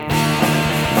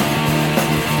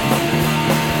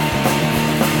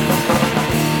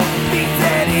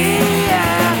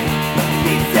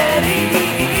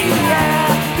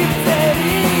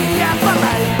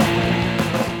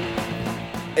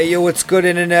Yo, what's good,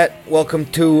 Internet? Welcome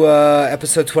to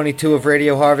episode 22 of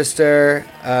Radio Harvester.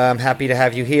 I'm happy to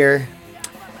have you here.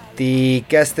 The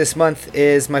guest this month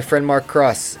is my friend Mark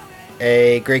Cross,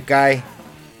 a great guy,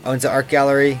 owns an art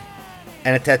gallery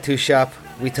and a tattoo shop.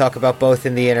 We talk about both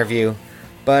in the interview,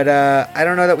 but I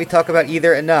don't know that we talk about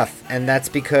either enough, and that's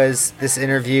because this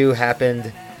interview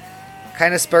happened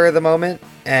kind of spur of the moment,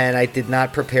 and I did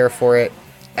not prepare for it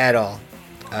at all.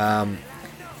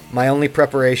 My only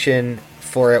preparation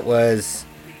for it was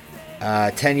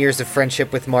 10 years of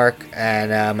friendship with Mark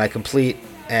and my complete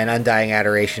and undying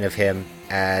adoration of him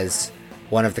as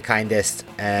one of the kindest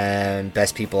and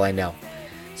best people I know.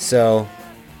 So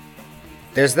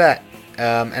there's that.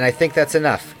 And I think that's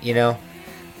enough, you know.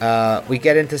 We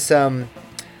get into some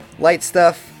light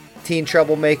stuff, teen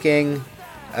troublemaking,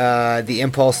 the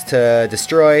impulse to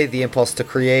destroy, the impulse to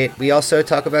create. We also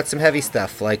talk about some heavy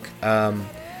stuff like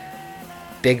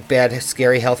big, bad,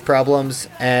 scary health problems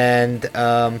and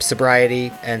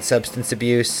sobriety and substance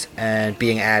abuse and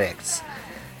being addicts.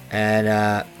 And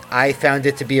I found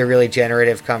it to be a really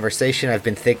generative conversation. I've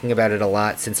been thinking about it a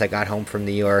lot since I got home from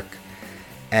New York.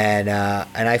 And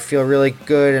I feel really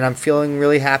good, and I'm feeling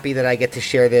really happy that I get to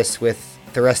share this with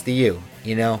the rest of you,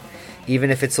 you know, even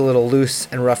if it's a little loose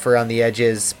and rough around the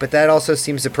edges, but that also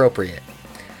seems appropriate.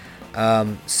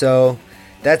 So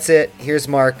that's it. Here's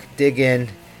Mark. Dig in.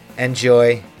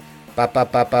 Enjoy.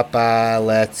 Ba.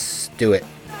 Let's do it.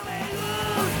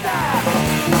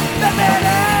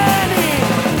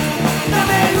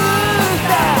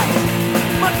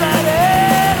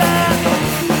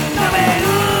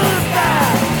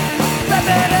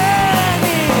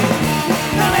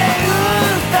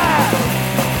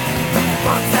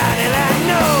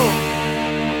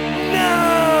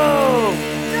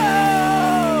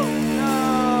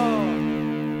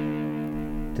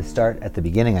 Start at the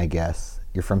beginning, I guess.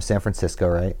 You're from San Francisco,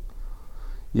 right?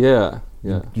 Yeah.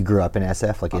 You grew up in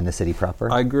SF, like in the city proper?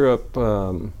 I grew up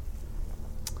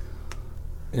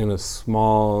in a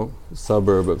small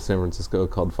suburb of San Francisco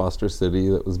called Foster City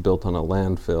that was built on a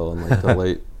landfill in like the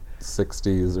late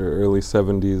 60s or early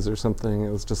 70s or something. It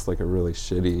was just like a really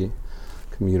shitty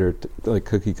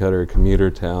cookie cutter commuter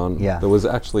town. Yeah. That was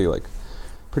actually like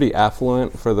pretty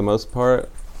affluent for the most part.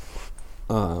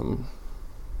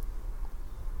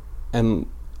 And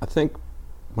I think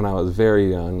when I was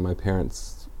very young, my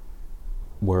parents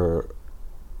were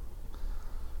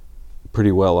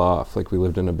pretty well off. Like, we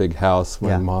lived in a big house.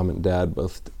 My mom and dad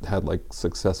both had like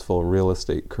successful real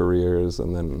estate careers,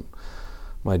 and then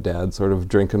my dad sort of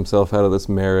drank himself out of this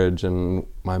marriage, and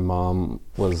my mom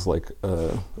was like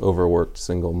a overworked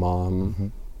single mom. Mm-hmm.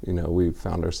 You know, we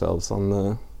found ourselves on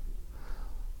the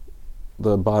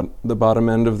bottom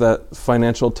end of that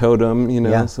financial totem, you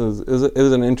know. So it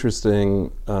was an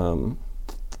interesting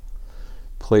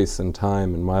place and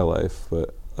time in my life,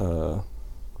 but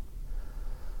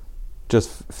just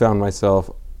found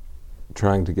myself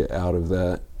trying to get out of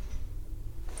that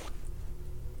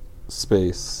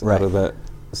space, out of that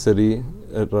city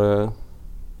at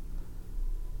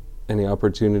any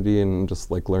opportunity, and just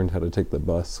like learned how to take the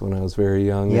bus when I was very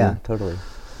young. Yeah, totally.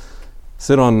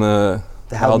 Sit on the...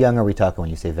 How young are we talking when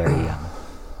you say very young?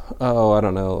 Oh, I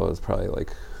don't know. It was probably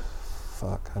like,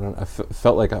 I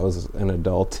felt like I was an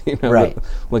adult, you know. Right. But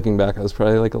looking back, I was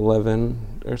probably like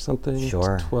 11 or something.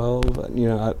 Sure. 12. You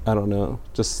know, I don't know.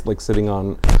 Just like sitting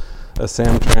on a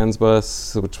Samtrans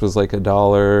bus, which was like $1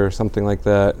 or something like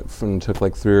that, and took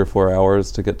like 3 or 4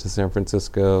 hours to get to San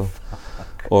Francisco.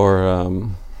 Or,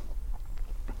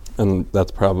 and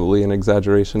that's probably an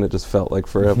exaggeration. It just felt like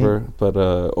forever. Mm-hmm. But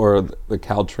or the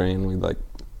Caltrain, we like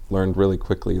learned really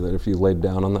quickly that if you laid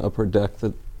down on the upper deck,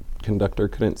 the conductor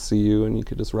couldn't see you, and you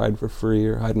could just ride for free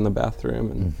or hide in the bathroom,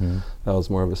 and that was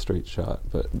more of a straight shot.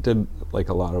 But did like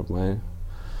a lot of my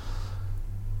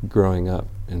growing up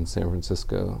in San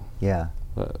Francisco. Yeah.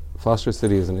 But Foster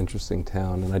City is an interesting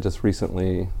town, and I just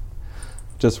recently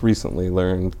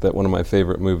learned that one of my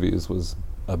favorite movies was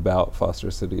about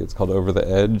Foster City. It's called Over the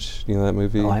Edge. You know that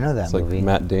movie? Oh, I know that movie. It's like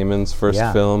Matt Damon's first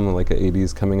film, like an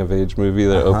 80s coming-of-age movie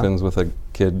that opens with a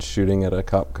kid shooting at a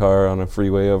cop car on a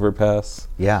freeway overpass.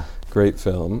 Yeah. Great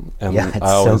film. And it's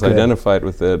I always so good. identified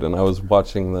with it, and I was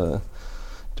watching the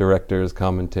director's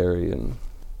commentary, and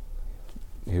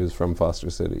he was from Foster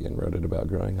City and wrote it about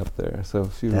growing up there. So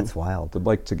if you That's wild. would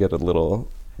like to get a little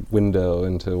window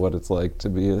into what it's like to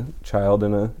be a child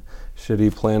in a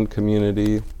shitty planned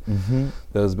community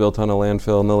that was built on a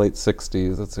landfill in the late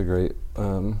 60s. That's a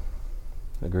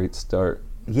great start.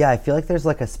 Yeah, I feel like there's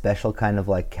like a special kind of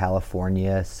like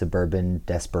California suburban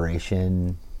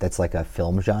desperation that's like a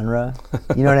film genre.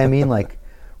 You know what I mean? Like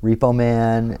Repo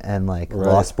Man and like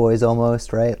Lost Boys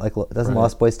almost, right? Like doesn't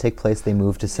Lost Boys take place? They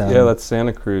move to some. Yeah, that's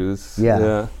Santa Cruz.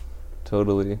 Yeah,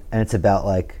 totally. And it's about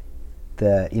like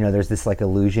there's this like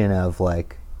illusion of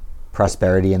like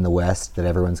prosperity in the West that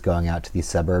everyone's going out to these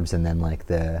suburbs, and then like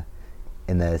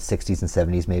in the 60s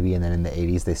and 70s maybe, and then in the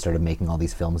 80s they started making all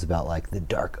these films about like the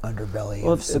dark underbelly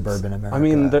of suburban America. I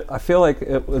mean, I feel like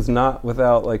it was not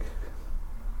without like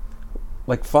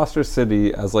Foster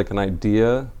City as like an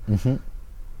idea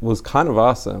was kind of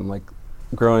awesome. Like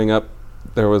growing up,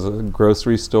 there was a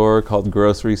grocery store called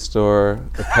Grocery Store,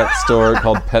 a pet store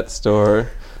called Pet Store,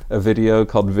 a video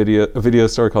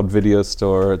store called Video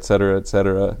Store, et cetera, et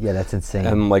cetera. Yeah, that's insane.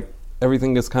 And like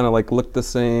everything just kind of like looked the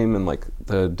same, and like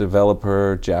the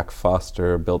developer Jack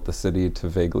Foster built the city to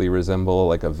vaguely resemble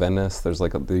like a Venice. There's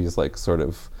like these like sort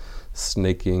of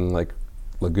snaking like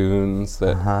lagoons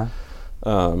that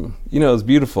you know, it was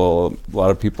beautiful. A lot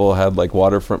of people had like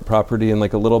waterfront property and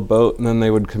like a little boat, and then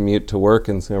they would commute to work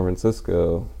in San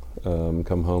Francisco,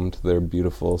 come home to their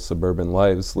beautiful suburban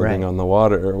lives, living on the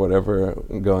water or whatever,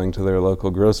 going to their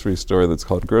local grocery store that's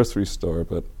called Grocery Store.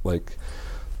 But like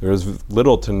there was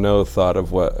little to no thought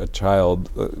of what a child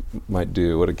might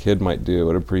do, what a kid might do,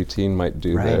 what a preteen might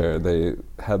do there. They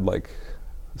had like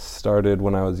started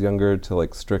when I was younger to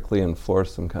like strictly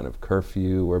enforce some kind of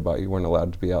curfew whereby you weren't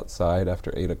allowed to be outside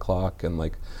after 8 o'clock, and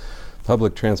like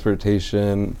public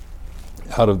transportation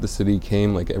out of the city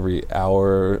came like every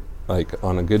hour, like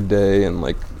on a good day, and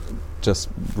like just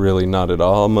really not at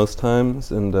all most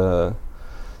times. And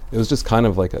it was just kind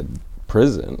of like a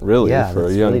prison really for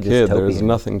a young kid. There was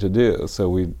nothing to do, so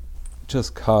we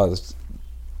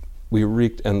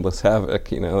wreaked endless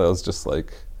havoc, you know. That was just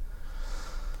like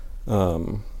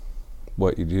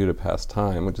what you do to pass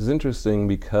time, which is interesting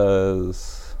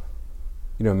because,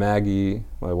 you know, Maggie,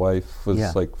 my wife,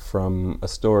 was like from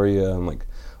Astoria and like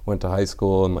went to high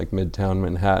school in like Midtown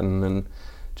Manhattan, and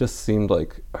just seemed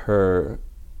like her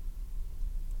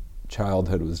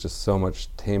childhood was just so much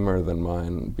tamer than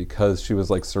mine because she was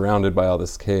like surrounded by all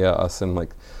this chaos and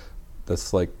like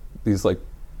this like these like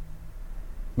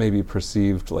maybe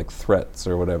perceived like threats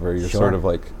or whatever. You're sort of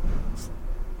like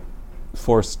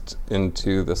forced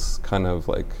into this kind of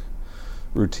like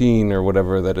routine or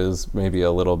whatever that is maybe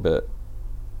a little bit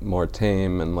more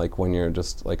tame, and like when you're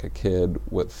just like a kid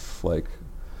with like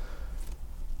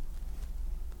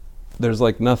there's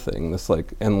like nothing, this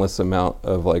like endless amount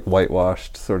of like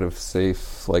whitewashed sort of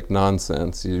safe like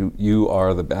nonsense. You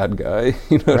are the bad guy,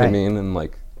 you know what I mean? And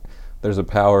like there's a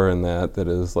power in that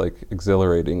is like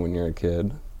exhilarating when you're a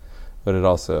kid, but it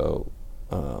also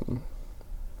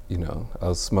you know, I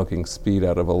was smoking speed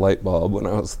out of a light bulb when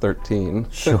I was 13.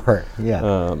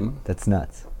 That's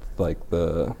nuts. Like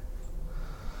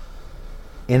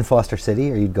in Foster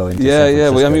City, or you'd go into San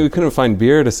Francisco? I mean, we couldn't find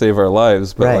beer to save our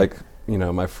lives, but like, you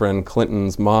know, my friend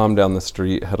Clinton's mom down the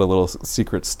street had a little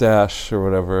secret stash or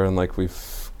whatever, and like we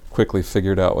quickly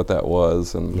figured out what that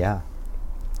was, and I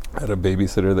had a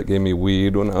babysitter that gave me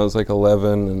weed when I was like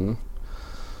 11,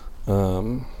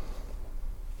 and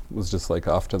was just like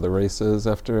off to the races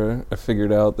after I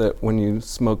figured out that when you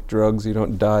smoke drugs you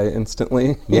don't die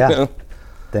instantly. You know?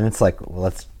 Then it's like,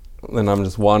 well, then I'm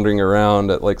just wandering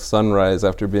around at like sunrise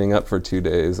after being up for 2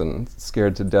 days and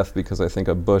scared to death because I think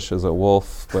a bush is a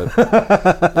wolf, but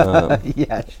that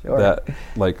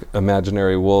like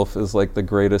imaginary wolf is like the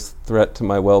greatest threat to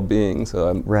my well-being,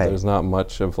 so there's not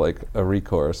much of like a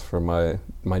recourse for my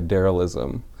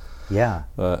derelism.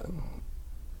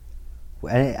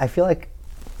 And I feel like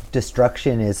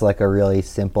destruction is like a really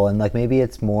simple, and like maybe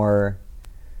it's more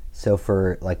so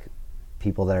for like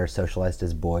people that are socialized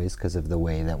as boys because of the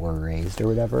way that we're raised or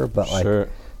whatever, but like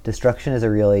destruction is a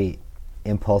really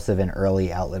impulsive and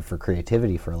early outlet for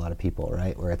creativity for a lot of people,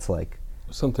 right? Where it's like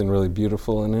something really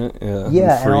beautiful in it, and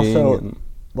also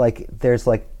like there's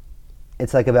like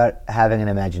it's like about having an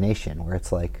imagination where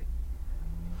it's like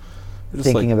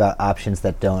thinking like, about options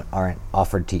that aren't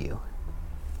offered to you.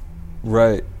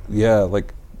 Right. Yeah,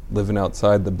 like living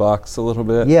outside the box a little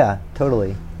bit. Yeah,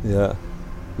 totally. Yeah.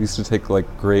 We used to take like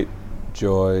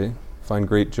find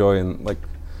great joy in like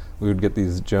we would get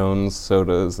these Jones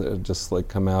sodas that had just like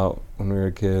come out when we were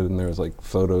a kid, and there was like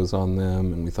photos on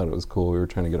them, and we thought it was cool. We were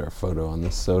trying to get our photo on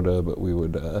this soda, but we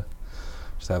would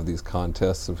just have these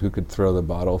contests of who could throw the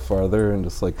bottle farther and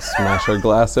just like smash our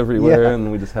glass everywhere, and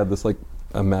we just had this like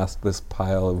amassed this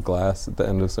pile of glass at the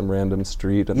end of some random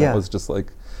street, and that was just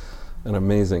like an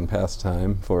amazing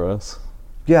pastime for us.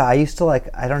 Yeah, I used to like,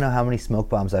 I don't know how many smoke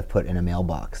bombs I've put in a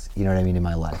mailbox, you know what I mean, in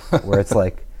my life, where it's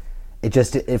like,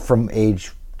 it from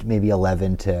age maybe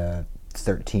 11 to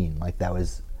 13, like that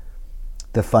was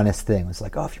the funnest thing. It was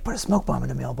like, oh, if you put a smoke bomb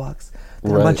in a mailbox,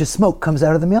 then Right. a bunch of smoke comes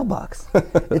out of the mailbox.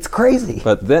 It's crazy.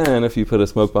 But then if you put a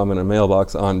smoke bomb in a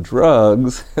mailbox on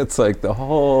drugs, it's like a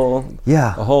whole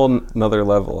nother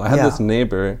level. I had this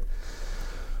neighbor,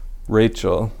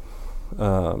 Rachel,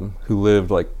 who lived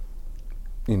like,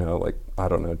 I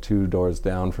don't know, 2 doors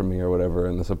down from me or whatever,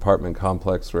 in this apartment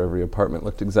complex where every apartment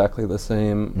looked exactly the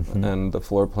same, and the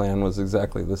floor plan was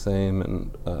exactly the same,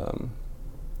 and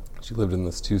she lived in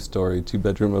this 2-story,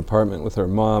 2-bedroom apartment with her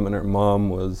mom, and her mom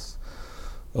was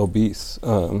obese,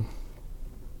 to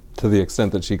the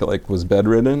extent that she was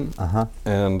bedridden,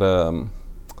 and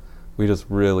we just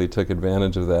really took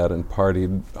advantage of that and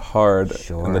partied hard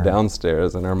in the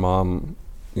downstairs, and her mom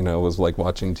was like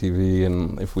watching TV,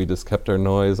 and if we just kept our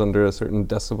noise under a certain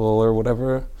decibel or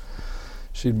whatever,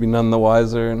 she'd be none the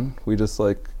wiser, and we just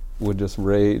would just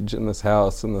rage in this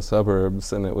house in the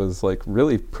suburbs, and it was like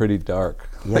really pretty dark,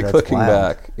 looking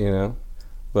back,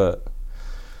 but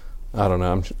I don't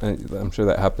know, I'm sure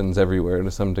that happens everywhere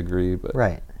to some degree, but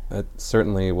it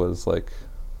certainly was I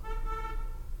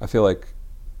feel like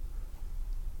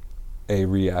a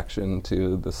reaction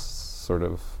to this sort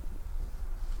of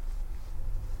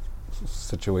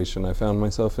situation I found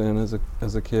myself in as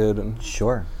a kid, and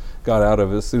got out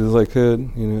of it as soon as I could,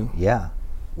 Yeah.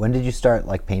 When did you start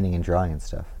painting and drawing and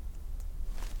stuff?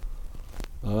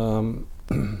 I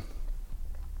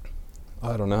don't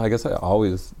know. I guess I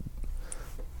always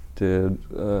did.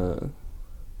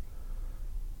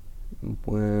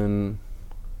 When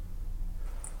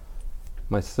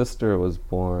my sister was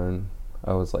born,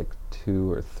 I was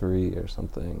 2 or 3 or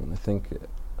something, and I think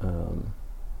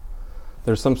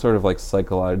there's some sort of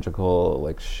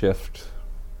psychological shift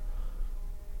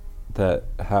that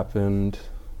happened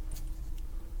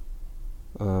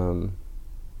in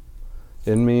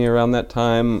me around that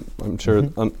time. I'm sure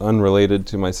unrelated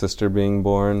to my sister being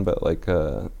born, but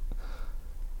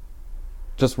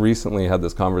just recently had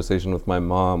this conversation with my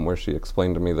mom where she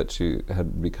explained to me that she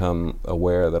had become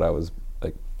aware that I was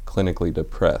clinically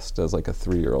depressed as a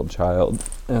 3-year-old child,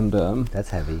 and that's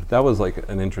heavy. That was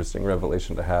an interesting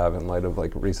revelation to have in light of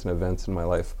recent events in my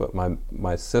life. But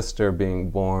my sister being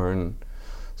born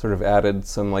sort of added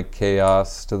some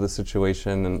chaos to the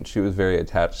situation, and she was very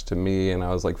attached to me, and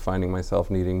I was finding myself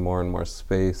needing more and more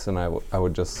space, and I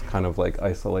would just kind of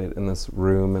isolate in this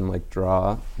room and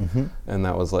draw, and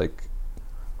that was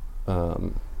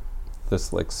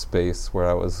this space where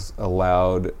I was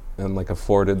allowed and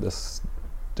afforded this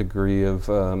degree of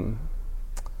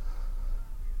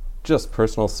just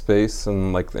personal space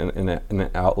and an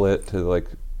outlet to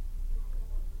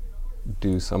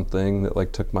do something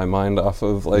that took my mind off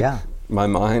of my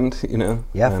mind,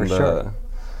 Yeah, and, for sure.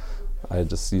 I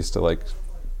just used to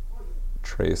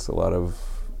trace a lot of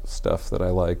stuff that I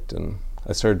liked, and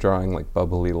I started drawing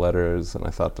bubbly letters, and I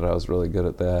thought that I was really good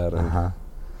at that, and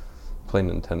play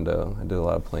Nintendo. I did a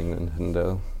lot of playing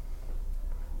Nintendo.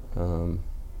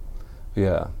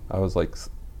 Yeah, I was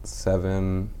 5,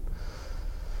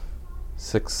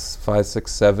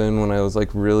 6, 7 when I was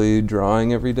really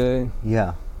drawing every day.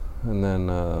 Yeah. And then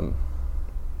I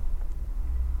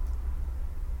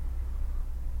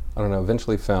don't know,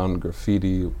 eventually found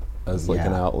graffiti as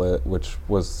an outlet, which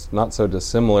was not so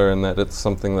dissimilar in that it's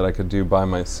something that I could do by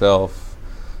myself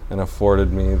and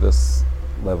afforded me this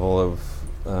level of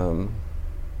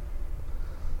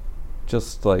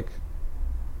just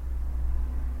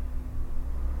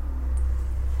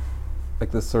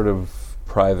this sort of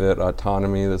private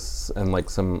autonomy, and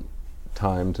some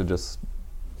time to just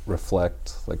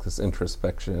reflect, this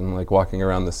introspection, walking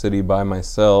around the city by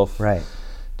myself,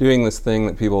 doing this thing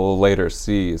that people will later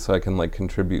see, so I can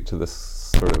contribute to this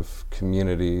sort of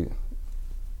community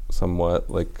somewhat,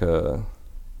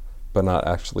 but not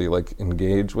actually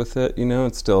engage with it,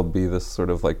 and still be this sort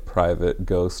of private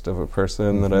ghost of a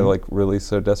person that I really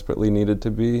so desperately needed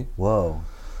to be. Whoa.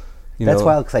 That's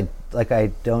wild, because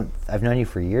I've known you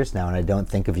for years now, and I don't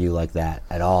think of you like that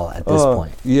at all at this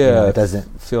point. Yeah, it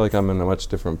doesn't feel like I'm in a much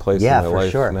different place in my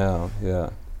life now. Yeah,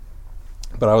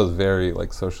 but I was very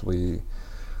socially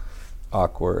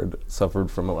awkward,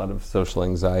 suffered from a lot of social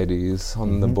anxieties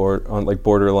on the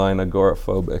borderline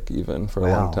agoraphobic even for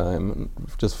a long time, and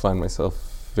just find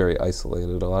myself very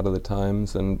isolated a lot of the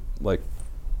times, and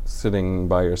sitting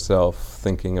by yourself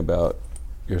thinking about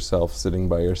yourself, sitting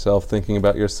by yourself thinking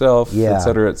about yourself, et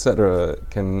cetera,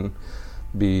 can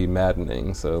be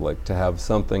maddening. So to have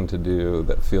something to do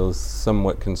that feels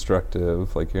somewhat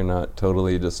constructive, you're not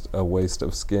totally just a waste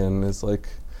of skin, is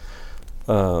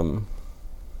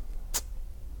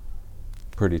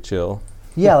pretty chill.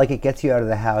 Yeah, like it gets you out of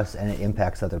the house and it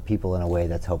impacts other people in a way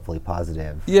that's hopefully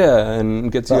positive. Yeah,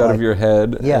 and gets you out of your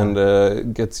head,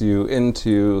 and gets you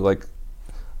into like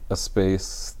a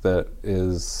space that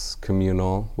is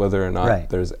communal, whether or not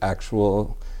there's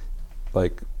actual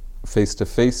like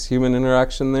face-to-face human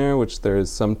interaction there, which there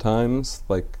is sometimes.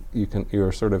 Like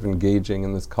you're sort of engaging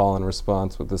in this call and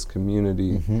response with this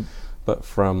community, but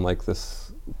from like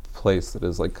this place that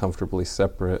is like comfortably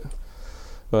separate.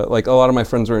 But like a lot of my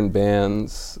friends were in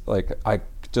bands. Like I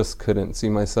just couldn't see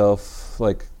myself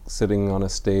like sitting on a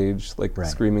stage, like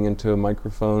screaming into a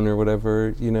microphone or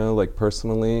whatever, you know, like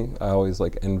personally. I always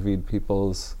like envied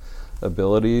people's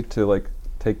ability to like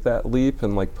take that leap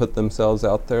and like put themselves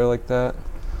out there like that.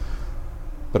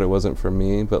 But it wasn't for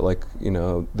me. But like, you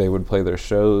know, they would play their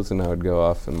shows and I would go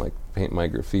off and like paint my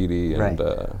graffiti, and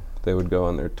they would go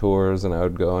on their tours and I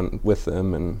would go on with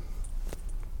them and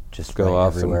just go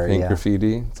off and paint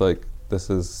graffiti. It's like, this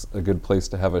is a good place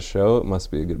to have a show. It must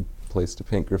be a good place to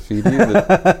paint graffiti.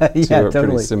 The two are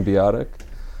pretty symbiotic.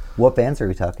 What bands are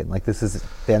we talking? Like, this is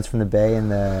bands from the Bay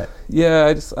and the...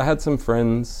 Yeah, I had some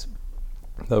friends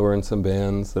that were in some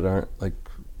bands that aren't like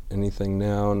anything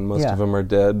now, and most of them are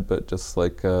dead, but just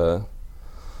like... Were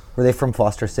they from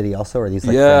Foster City also, or are these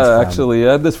like friends from... actually,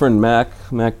 I had this friend Mac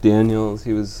Daniels.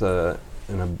 He was in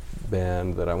a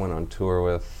band that I went on tour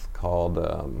with called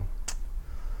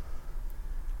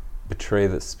Betray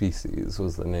the Species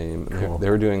was the name. Cool. They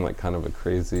were doing like kind of a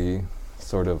crazy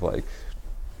sort of like,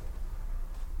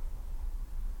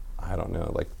 I don't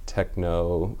know, like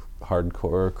techno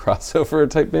hardcore crossover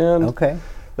type band. Okay.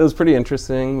 It was pretty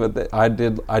interesting, but I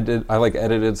like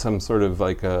edited some sort of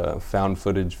like a found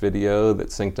footage video that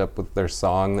synced up with their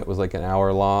song that was like an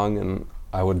hour long, and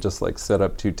I would just like set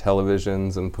up 2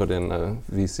 televisions and put in a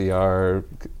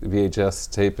VHS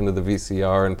tape into the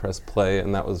VCR and press play,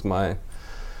 and that was my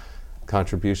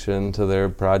contribution to their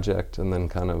project. And then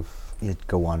kind of... You'd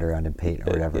go wander around and paint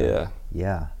or whatever. Yeah.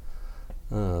 Yeah.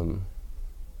 And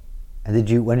when did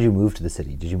you move to the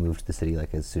city? Did you move to the city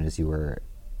like as soon as you were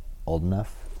old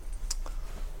enough?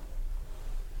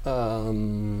 Well,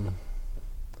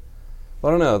 I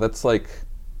don't know. That's like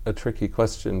a tricky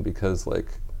question because like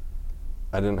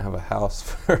I didn't have a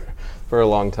house for a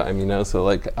long time, you know. So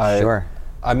like I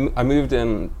moved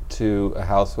into a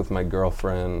house with my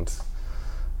girlfriend.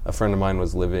 A friend of mine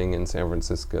was living in San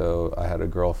Francisco. I had a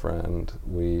girlfriend.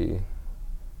 We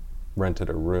rented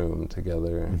a room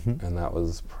together, and that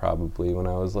was probably when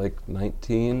I was like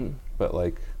 19. But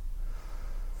like,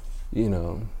 you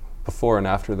know, before and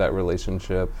after that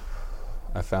relationship,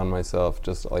 I found myself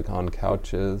just like on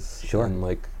couches. And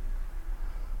like,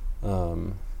 I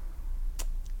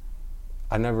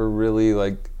never really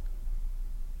like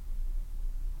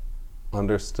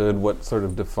understood what sort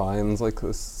of defines like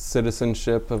the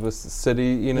citizenship of a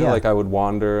city, you know. Like I would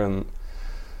wander, and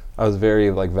I was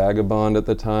very like vagabond at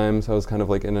the time, so I was kind of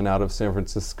like in and out of San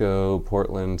Francisco,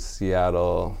 Portland,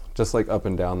 Seattle, just like up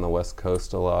and down the West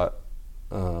Coast a lot.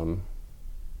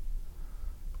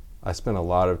 I spent a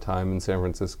lot of time in San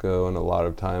Francisco and a lot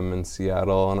of time in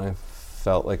Seattle, and I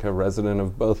felt like a resident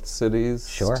of both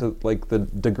cities to like the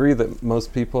degree that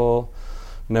most people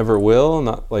never will.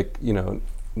 Not like, you know,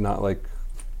 not like,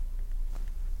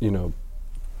 you know,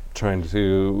 trying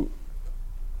to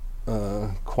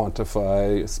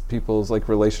quantify people's like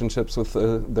relationships with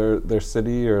their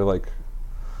city, or like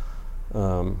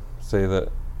say that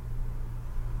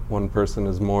one person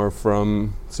is more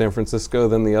from San Francisco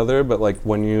than the other, but like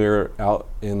when you're out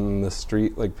in the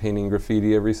street like painting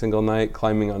graffiti every single night,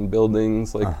 climbing on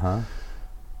buildings, like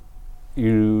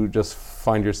you just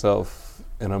find yourself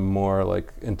in a more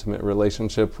like intimate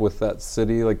relationship with that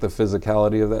city, like the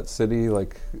physicality of that city.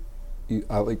 Like you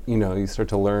start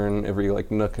to learn every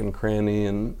like nook and cranny,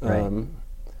 and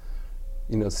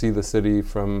you know, see the city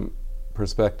from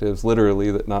perspectives literally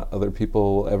that not other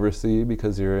people will ever see,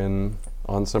 because you're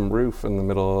on some roof in the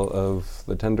middle of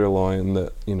the Tenderloin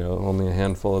that, you know, only a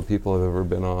handful of people have ever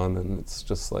been on. And it's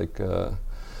just like the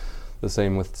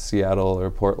same with Seattle or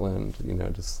Portland, you know,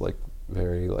 just like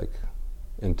very like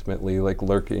intimately like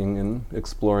lurking and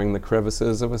exploring the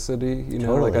crevices of a city, you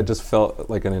know. Like I just felt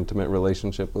like an intimate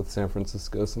relationship with San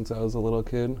Francisco since I was a little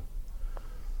kid.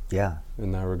 Yeah.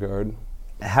 In that regard.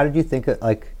 How did you think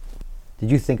did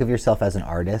you think of yourself as an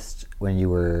artist when you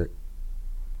were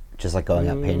just like going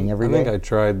out painting every day? I think I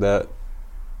tried that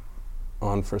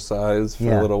on for size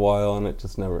for a little while, and it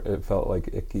just it felt like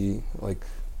icky. Like,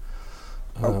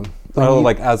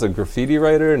 like as a graffiti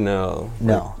writer, no.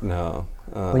 No.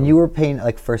 When you were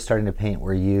first starting to paint,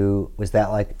 was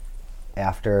that like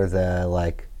after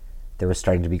there was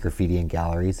starting to be graffiti in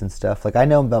galleries and stuff? Like I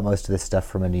know about most of this stuff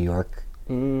from a New York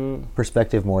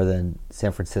perspective more than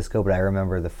San Francisco, but I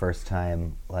remember the first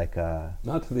time, like...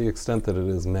 Not to the extent that it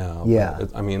is now. Yeah.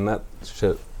 I mean, that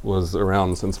shit was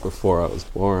around since before I was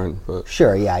born, but...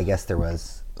 Sure, yeah, I guess there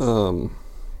was...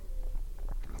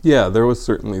 Yeah, there was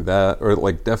certainly that, or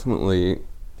like definitely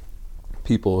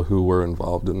people who were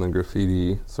involved in the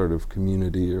graffiti sort of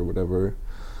community or whatever,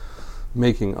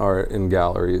 making art in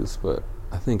galleries, but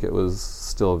I think it was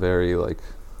still very like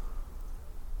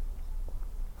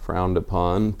frowned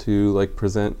upon to like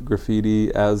present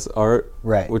graffiti as art.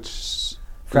 Right. Which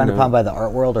frowned upon by the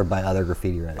art world or by other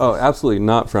graffiti writers? Oh, absolutely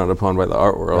not frowned upon by the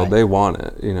art world. Right. They want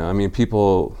it, you know. I mean,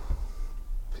 people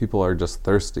are just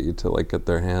thirsty to like get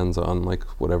their hands on like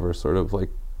whatever sort of like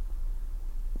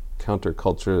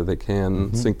counterculture they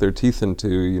can sink their teeth into,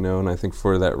 you know, and I think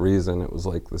for that reason it was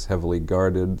like this heavily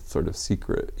guarded sort of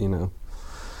secret, you know.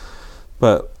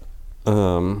 But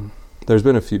there's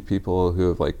been a few people who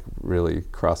have like really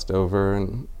crossed over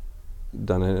and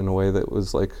done it in a way that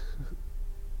was like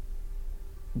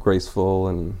graceful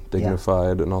and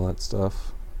dignified and all that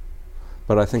stuff.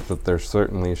 But I think that there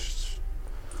certainly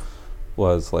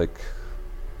was like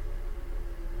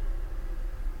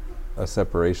a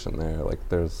separation there. Like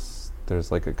there's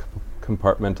like a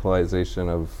compartmentalization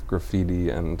of graffiti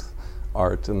and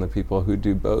art and the people who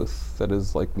do both that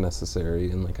is like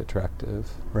necessary and like attractive.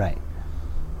 Right.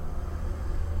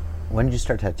 When did you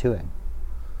start tattooing?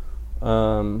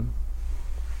 Went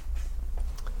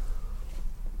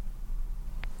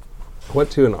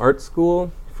to an art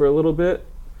school for a little bit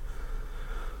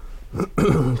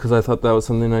because I thought that was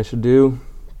something I should do.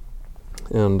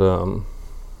 And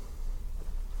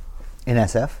in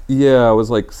SF? yeah, I was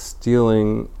like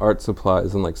stealing art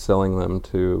supplies and like selling them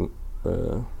to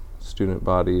the student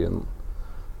body, and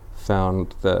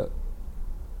found that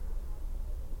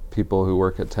people who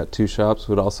work at tattoo shops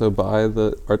would also buy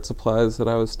the art supplies that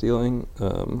I was stealing.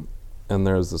 And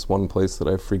there was this one place that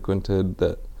I frequented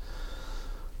that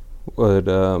would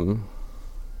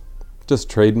just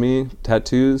trade me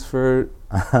tattoos for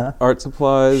art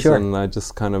supplies. Sure. And I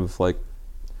just kind of like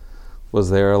was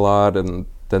there a lot, and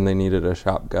then they needed a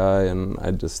shop guy, and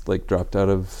I just like dropped out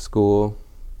of school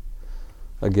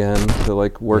again to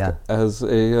like work as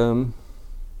a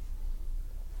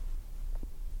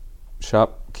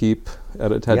shopkeep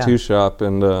at a tattoo shop.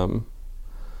 And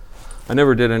I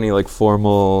never did any like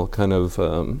formal kind of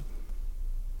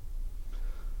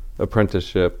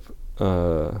apprenticeship,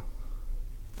 but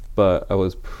it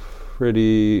was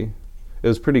pretty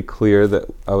clear that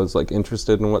I was like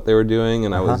interested in what they were doing,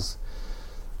 and I was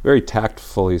very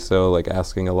tactfully so, like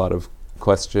asking a lot of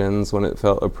questions when it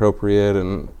felt appropriate,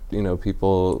 and you know,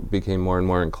 people became more and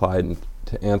more inclined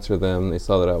to answer them. They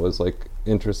saw that I was like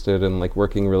interested in like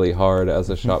working really hard as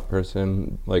a shop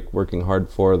person, like working hard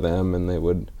for them, and they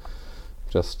would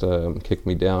just kick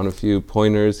me down a few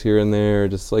pointers here and there,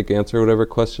 just like answer whatever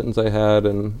questions I had,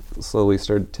 and slowly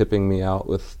started tipping me out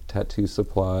with tattoo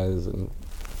supplies, and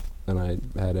I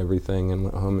had everything and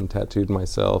went home and tattooed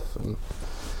myself, and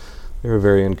they were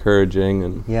very encouraging,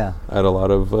 and I had a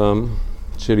lot of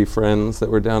shitty friends that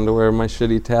were down to wear my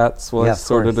shitty tats while I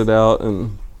sorted it out.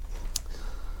 And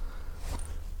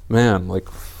man, like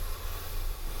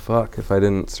fuck, if I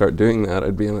didn't start doing that,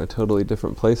 I'd be in a totally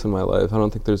different place in my life. I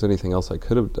don't think there's anything else I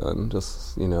could have done.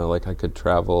 Just, you know, like I could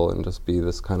travel and just be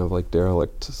this kind of like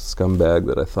derelict scumbag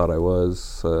that I thought I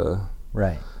was.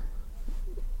 Right.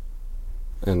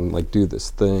 And like do this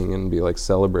thing and be like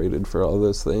celebrated for all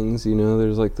those things, you know.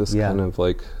 There's like this kind of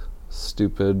like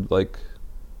stupid like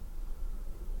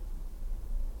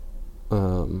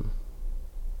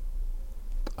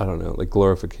I don't know, like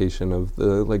glorification of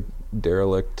the like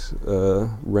derelict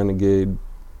renegade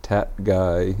tat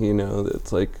guy, you know,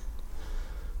 that's like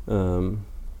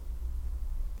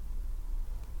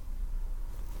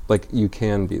you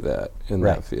can be that in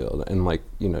that field, and like,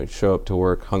 you know, show up to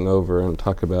work hungover and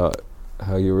talk about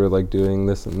how you were like doing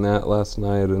this and that last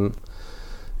night, and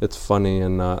it's funny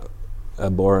and not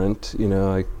abhorrent, you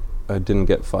know. I didn't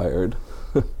get fired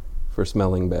for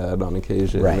smelling bad on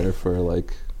occasion, or for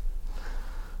like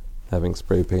having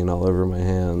spray paint all over my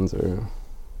hands, or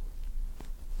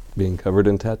being covered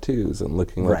in tattoos and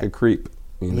looking like a creep,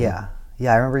 you know?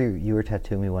 Yeah, I remember you were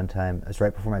tattooing me one time. It was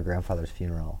right before my grandfather's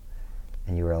funeral,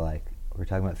 and you were like, we were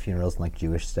talking about funerals and like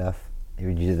Jewish stuff.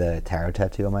 You did the tarot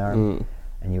tattoo on my arm,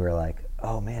 and you were like,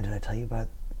 oh man, did I tell you about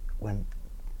when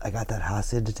I got that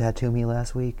Hasid to tattoo me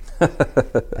last week?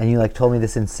 And you like told me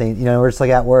this insane, you know, we're just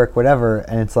like at work, whatever,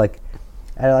 and it's like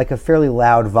at like a fairly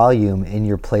loud volume in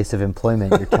your place of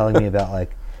employment, you're telling me about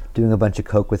like doing a bunch of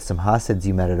coke with some Hasids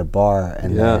you met at a bar,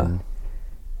 and then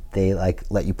they like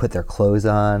let you put their clothes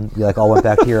on. You like all went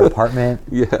back to your apartment.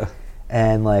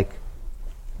 And like,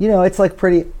 you know, it's like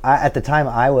pretty. At the time,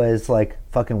 I was like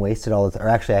fucking wasted all the time. Or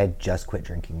actually, I had just quit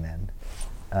drinking then.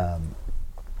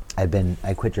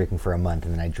 I quit drinking for a month,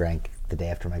 and then I drank the day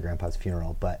after my grandpa's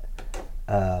funeral. But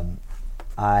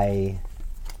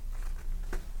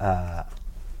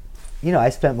you know, I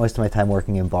spent most of my time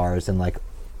working in bars, and like,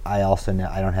 I also know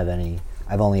I don't have any.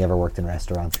 I've only ever worked in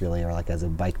restaurants, really, or like as a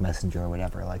bike messenger or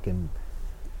whatever, like in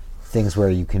things where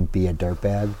you can be a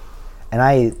dirtbag. And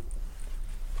I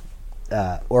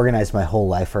organized my whole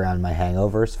life around my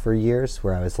hangovers for years,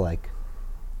 where I was like,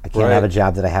 I can't have a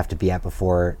job that I have to be at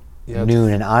before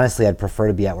noon, and honestly, I'd prefer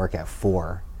to be at work at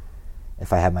 4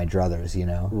 if I had my druthers, you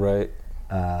know? Right.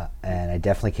 And I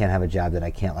definitely can't have a job that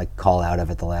I can't like call out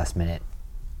of at the last minute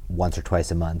once or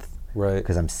twice a month. Right.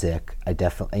 Because I'm sick. I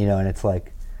definitely, you know, and it's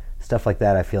like, stuff like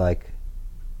that, I feel like,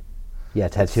 yeah,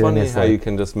 tattooing it's funny is how like, you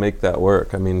can just make that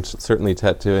work. I mean, certainly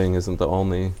tattooing isn't the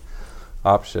only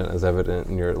option, as evident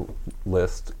in your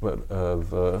list, but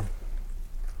of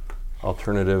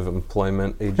alternative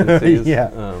employment agencies.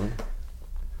 Yeah.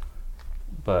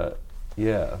 But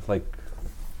yeah, like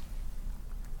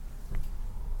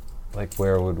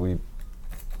where would we?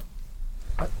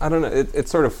 I don't know. It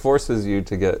sort of forces you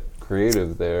to get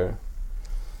creative there,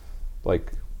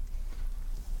 like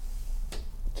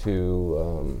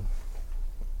to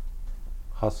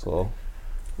hustle,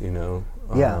 you know,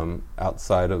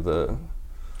 outside of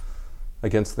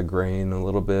against the grain a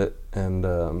little bit, and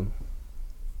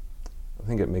I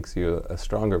think it makes you a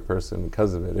stronger person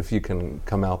because of it, if you can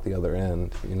come out the other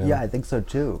end, you know. Yeah, I think so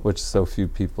too. Which so few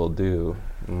people do.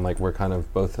 And like, we're kind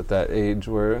of both at that age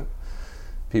where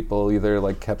people either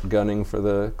like kept gunning for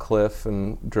the cliff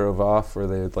and drove off, or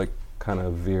they like kind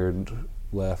of veered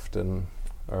left and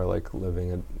are like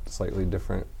living a slightly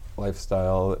different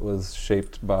lifestyle that was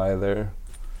shaped by their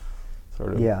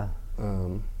sort of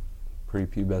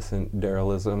prepubescent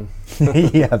derelism.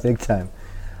 Yeah, big time.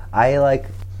 I like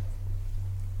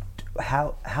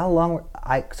how long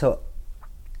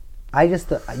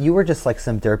you were just like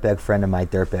some dirtbag friend of my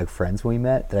dirtbag friends when we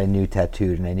met that I knew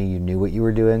tattooed, and I knew you knew what you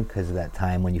were doing because of that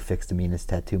time when you fixed Amina's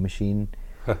tattoo machine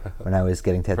when I was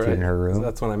getting tattooed in her room. So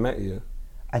that's when I met you.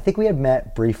 I think we had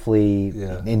met briefly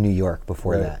in New York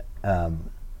before that.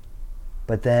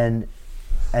 But then,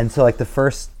 and so like the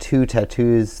first 2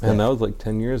 tattoos. And that was like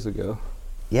 10 years ago.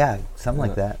 Yeah, something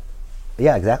like that.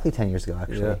 Yeah, exactly 10 years ago,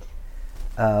 actually.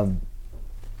 Yeah.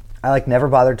 I like never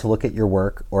bothered to look at your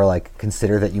work or like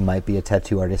consider that you might be a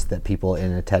tattoo artist that people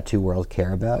in a tattoo world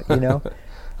care about, you know?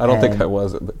 I don't think I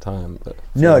was at the time. But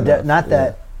no, not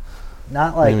that.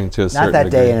 Not like, not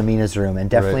that day in Amina's room, and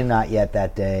definitely not yet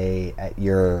that day at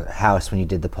your house when you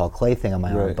did the Paul Clay thing on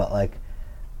my arm. But like,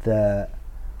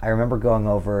 I remember going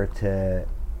over to,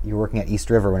 you were working at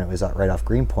East River when it was right off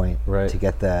Greenpoint to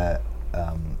get the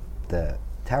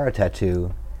tarot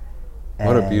tattoo.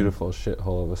 What a beautiful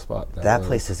shithole of a spot that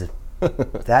place is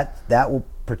that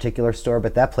particular store,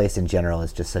 but that place in general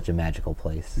is just such a magical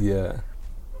place. Yeah.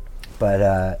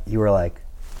 But you were like,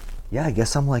 yeah, I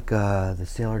guess I'm like the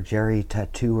Sailor Jerry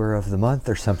tattooer of the month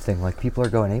or something. Like, people are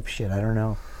going apeshit. I don't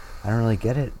know. I don't really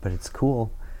get it, but it's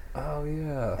cool. Oh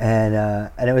yeah.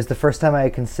 And it was the first time I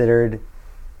had considered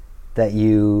that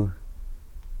you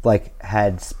like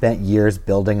had spent years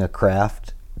building a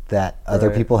craft that other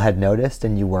people had noticed,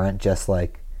 and you weren't just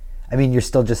like, I mean, you're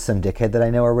still just some dickhead that I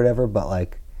know or whatever, but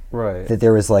like, that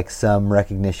there was like some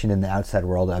recognition in the outside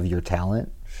world of your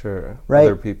talent. Sure. Right.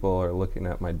 Other people are looking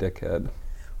at my dickhead.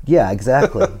 Yeah,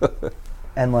 exactly.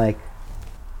 And like,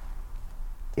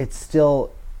 it's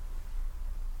still,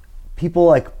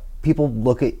 people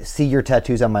see your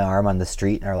tattoos on my arm on the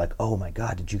street and are like, oh my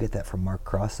God, did you get that from Mark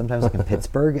Cross? Sometimes like in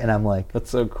Pittsburgh. And I'm like, that's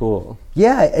so cool.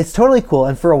 Yeah, it's totally cool.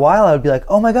 And for a while I would be like,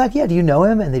 oh my God, yeah, do you know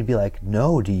him? And they'd be like,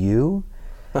 no, do you?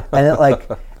 And it, like,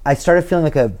 I started feeling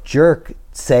like a jerk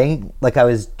saying, like I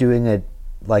was doing a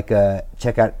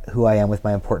check out who I am with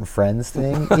my important friends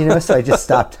thing, you know? So I just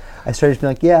stopped. I started being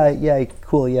like, yeah,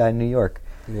 cool, yeah, in New York.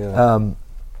 Yeah.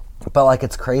 But like,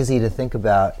 it's crazy to think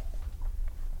about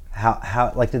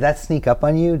how like, did that sneak up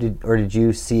on you? Or did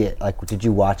you see it? Like, did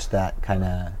you watch that kind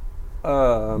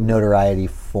of notoriety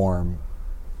form?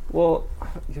 Well,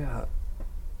 yeah.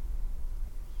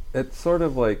 It's sort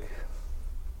of like,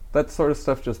 that sort of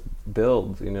stuff just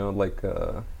builds, you know, like,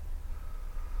 you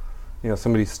know,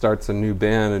 somebody starts a new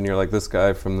band and you're like, this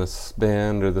guy from this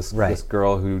band, or this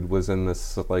girl who was in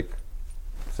this, like,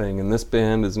 sang in this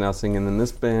band is now singing in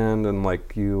this band, and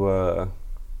like, you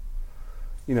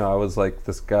know, I was like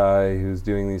this guy who's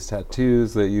doing these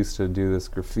tattoos that used to do this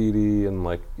graffiti, and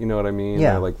like, you know what I mean?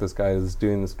 Yeah. Or like, this guy is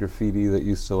doing this graffiti that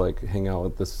used to like hang out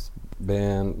with this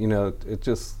band, you know. It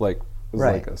just like was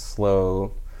Right. like a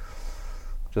slow,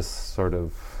 just sort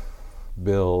of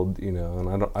build, you know.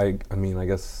 And I mean, I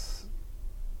guess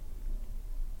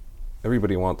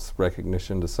everybody wants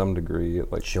recognition to some degree.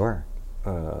 Like, Sure.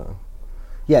 Uh,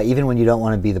 Yeah, even when you don't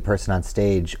want to be the person on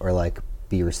stage or like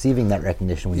be receiving that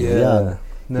recognition when you're Yeah. young,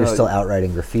 No, you're still out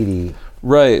writing graffiti.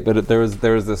 right, but there was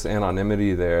this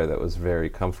anonymity there that was very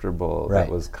comfortable. Right.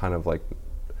 That was kind of like,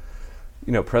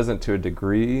 you know, present to a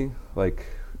degree, like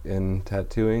in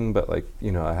tattooing. But like,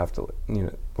 you know, I have to, you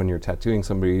know, when you're tattooing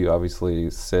somebody, you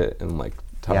obviously sit and like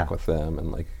talk Yeah. with them,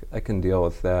 and like I can deal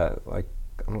with that. Like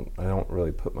I don't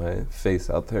really put my face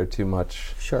out there too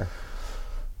much Sure.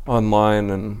 online,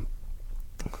 and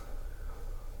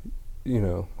you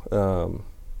know,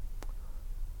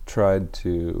 tried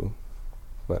to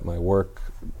let my work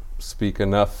speak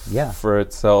enough Yeah. for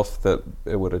itself that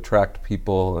it would attract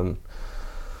people and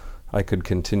I could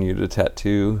continue to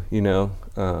tattoo, you know,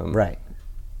 Right.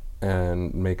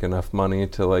 and make enough money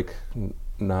to like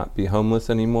not be homeless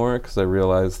anymore, because I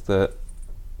realized that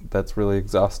that's really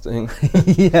exhausting.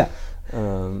 Yeah.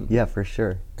 um, Yeah, for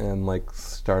sure. and like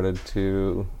started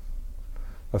to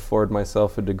afford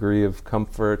myself a degree of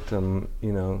comfort. And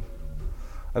you know,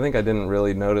 I think I didn't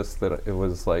really notice that it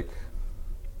was like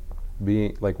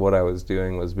being like what I was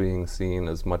doing was being seen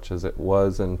as much as it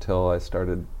was until I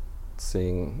started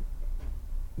seeing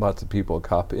lots of people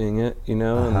copying it, you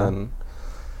know. Uh-huh. And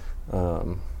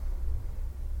then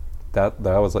that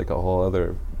was like a whole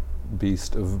other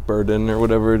beast of burden or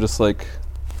whatever. Just like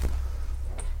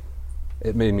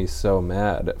it made me so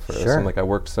mad at first. Sure. And like I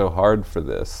worked so hard for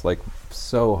this, like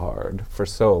so hard for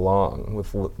so long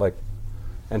with like,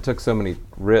 and took so many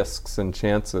risks and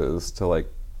chances to like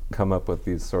come up with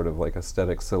these sort of like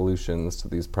aesthetic solutions to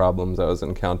these problems I was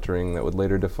encountering that would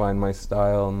later define my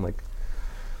style. And like,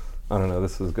 I don't know,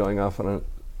 this is going off on a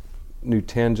new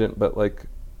tangent, but like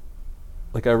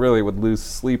I really would lose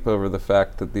sleep over the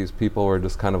fact that these people were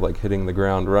just kind of like hitting the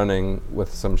ground running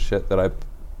with some shit that I,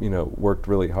 you know, worked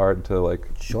really hard to like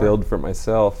Sure. build for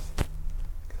myself.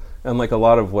 And like a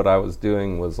lot of what I was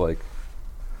doing was like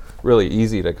really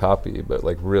easy to copy, but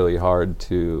like really hard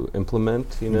to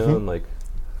implement, you know. Mhm. And like,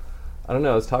 I don't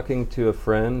know, I was talking to a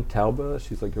friend, Talba.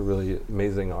 She's like a really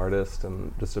amazing artist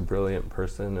and just a brilliant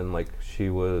person. And like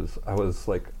I was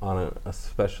like on a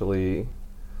especially,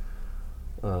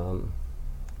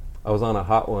 I was on a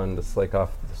hot one just like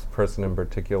off this person in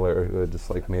particular who had just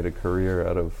like made a career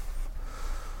out of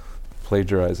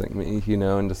plagiarizing me, you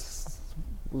know, and just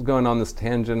was going on this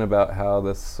tangent about how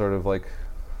this sort of like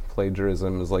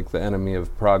plagiarism is like the enemy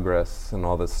of progress and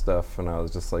all this stuff. And I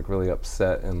was just like really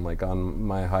upset and like on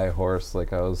my high horse,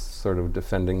 like I was sort of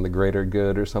defending the greater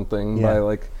good or something Yeah. by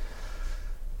like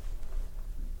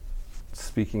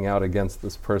speaking out against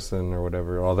this person or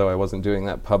whatever, although I wasn't doing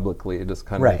that publicly, just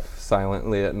kind Right. of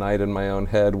silently at night in my own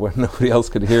head when nobody else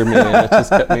could hear me, and it just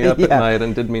kept me up at Yeah. night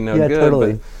and did me no Yeah, good.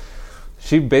 totally. But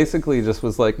she basically just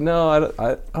was like, no,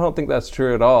 I don't think that's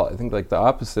true at all. I think like the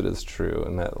opposite is true,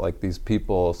 and that like these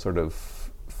people sort of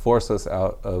force us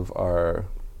out of our,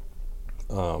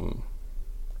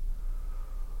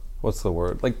 what's the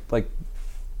word? Like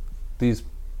these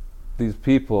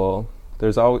people,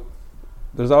 there's always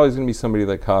going to be somebody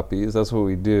that copies. That's what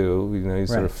we do. You know, you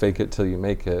sort of Right. fake it till you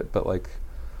make it. But like,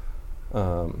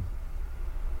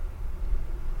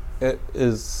 it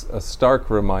is a stark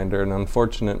reminder, an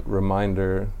unfortunate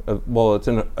reminder of, well, it's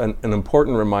an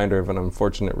important reminder of an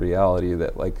unfortunate reality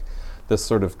that like this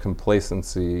sort of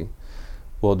complacency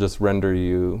will just render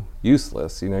you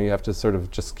useless. You know, you have to sort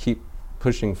of just keep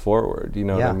pushing forward, you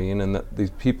know what Yeah. I mean? And that these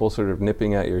people sort of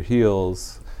nipping at your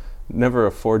heels never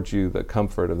afford you the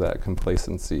comfort of that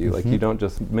complacency. Like you don't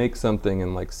just make something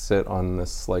and like sit on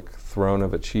this like throne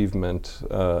of achievement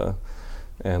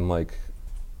and like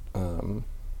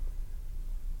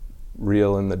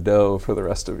reel in the dough for the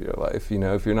rest of your life. You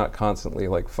know, if you're not constantly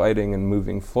like fighting and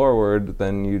moving forward,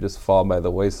 then you just fall by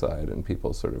the wayside and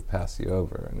people sort of pass you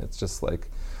over. And it's just like,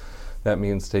 that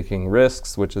means taking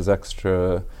risks, which is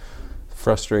extra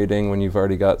frustrating when you've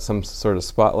already got some sort of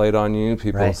spotlight on you.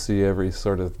 People Right. see every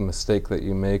sort of mistake that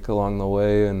you make along the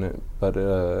way, and but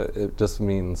it just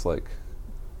means like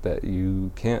that you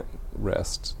can't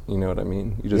rest. You know what I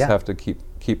mean? You just Yeah. have to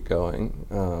keep going.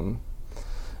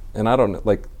 And I don't know,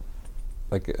 like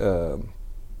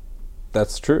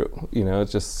that's true. You know,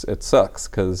 it sucks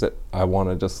because I want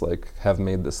to just like have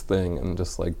made this thing and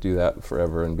just like do that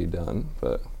forever and be done.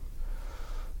 But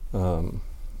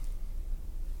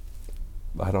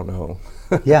I don't know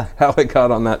Yeah. how I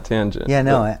got on that tangent. Yeah,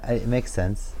 no, but it makes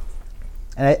sense.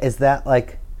 And is that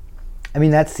like, I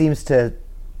mean, that seems to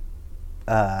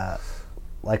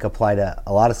like apply to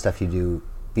a lot of stuff you do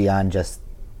beyond just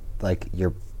like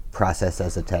your process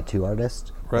as a tattoo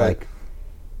artist. Right. Like,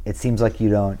 it seems like you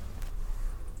don't,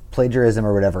 plagiarism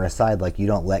or whatever aside, like you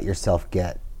don't let yourself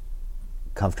get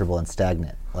comfortable and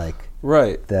stagnant. Like,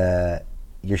 right.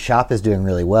 Your shop is doing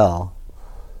really well.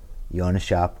 You own a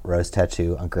shop, Rose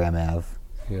Tattoo on Graham Ave.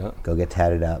 Yeah. Go get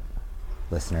tatted up,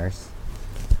 listeners.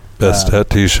 Best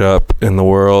tattoo shop in the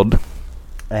world.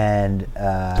 And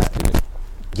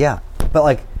yeah, but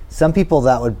like some people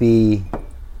that would be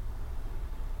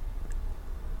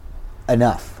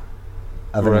enough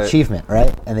of an achievement,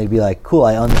 right? And they'd be like, cool,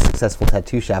 I own this successful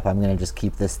tattoo shop. I'm going to just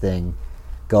keep this thing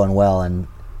going well, and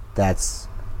that's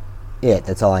it.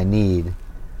 That's all I need.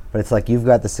 But it's like you've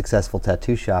got the successful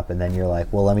tattoo shop, and then you're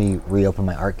like, well, let me reopen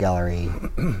my art gallery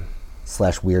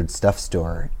 / weird stuff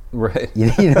store. Right.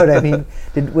 You know what I mean?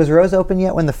 Was Rose open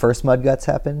yet when the first Mud Guts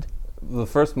happened? The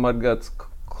first Mud Guts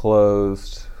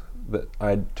closed.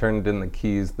 I turned in the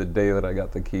keys the day that I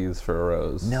got the keys for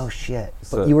Rose. No shit.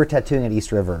 So but you were tattooing at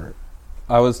East River.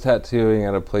 I was tattooing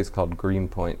at a place called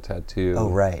Greenpoint Tattoo. Oh,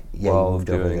 right. Yeah, while you moved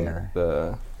over doing there.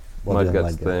 The While Mud doing Guts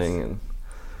Mud Guts. thing, and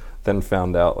then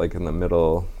found out like in the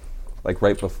middle, like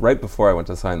right before I went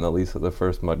to sign the lease of the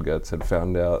first Mud Guts, had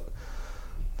found out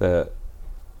that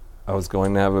I was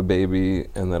going to have a baby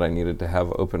and that I needed to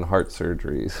have open heart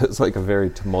surgery. So it's like a very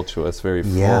tumultuous, very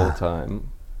full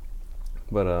time.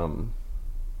 But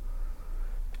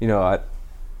you know,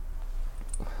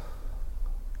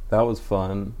 that was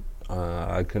fun.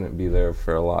 I couldn't be there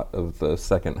for a lot of the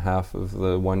second half of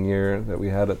the 1 year that we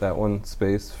had at that one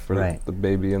space for the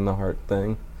baby and the heart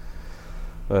thing.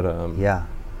 But yeah,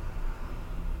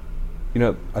 you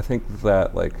know, I think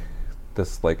that like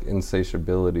this like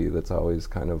insatiability that's always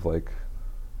kind of like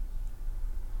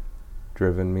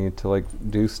driven me to like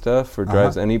do stuff, or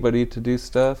drives anybody to do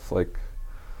stuff, like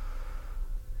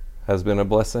has been a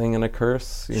blessing and a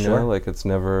curse, you know, like it's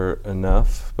never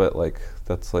enough, but like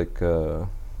that's like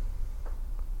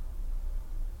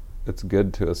it's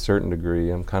good to a certain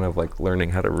degree. I'm kind of like learning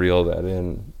how to reel that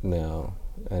in now,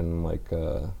 and like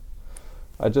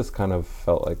I just kind of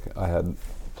felt like I had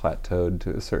plateaued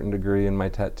to a certain degree in my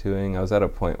tattooing. I was at a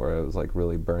point where I was like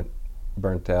really burnt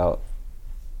out.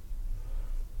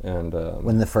 And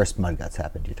when the first Mud Guts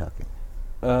happened, you're talking?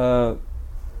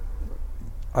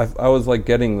 I was like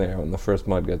getting there when the first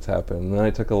Mud Guts happened. And then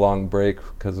I took a long break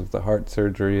because of the heart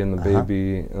surgery and the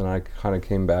baby, and I kind of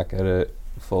came back at it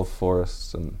full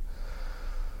force, and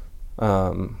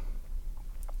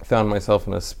found myself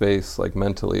in a space like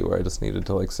mentally where I just needed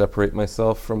to like separate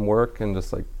myself from work and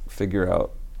just like figure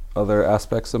out other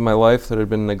aspects of my life that had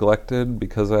been neglected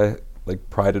because I like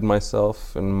prided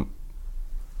myself in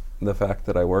the fact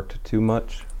that I worked too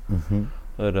much.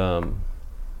 But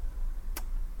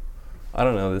I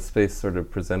don't know, this space sort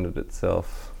of presented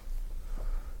itself,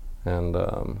 and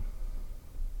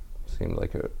seemed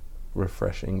like a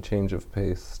refreshing change of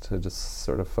pace to just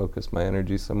sort of focus my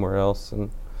energy somewhere else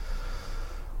and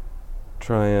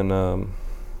try and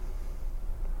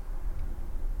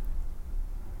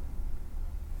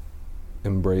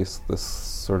embrace this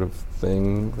sort of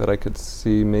thing that I could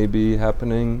see maybe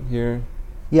happening here.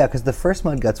 Yeah, because the first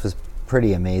Mud Guts was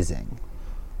pretty amazing.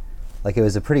 Like, it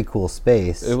was a pretty cool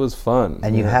space. It was fun.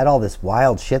 And you had all this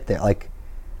wild shit there. Like,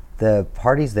 the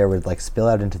parties there would, like, spill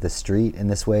out into the street in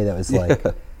this way that was, like...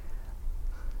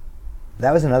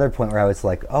 That was another point where I was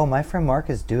like, oh, my friend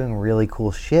Mark is doing really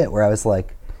cool shit. Where I was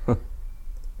like...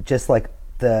 just, like,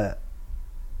 the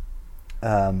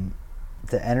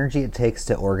energy it takes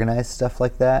to organize stuff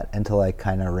like that and to, like,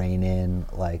 kind of rein in,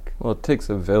 like... Well, it takes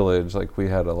a village. Like, we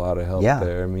had a lot of help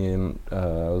there. I mean,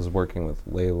 I was working with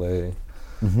Lele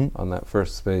on that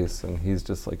first space, and he's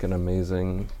just, like, an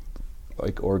amazing,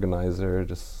 like, organizer.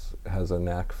 Just has a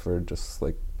knack for just,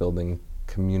 like, building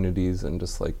communities and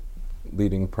just, like,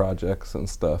 leading projects and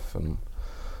stuff. And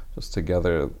just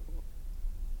together...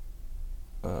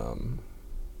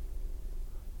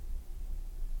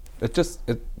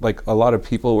 It like a lot of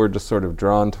people were just sort of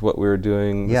drawn to what we were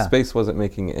doing. The space wasn't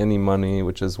making any money,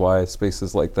 which is why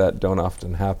spaces like that don't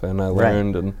often happen. I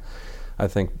learned, and I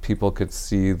think people could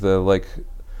see the like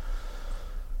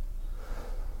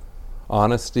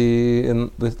honesty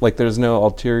in like there's no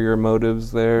ulterior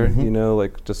motives there, you know,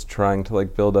 like just trying to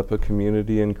like build up a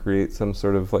community and create some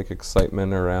sort of like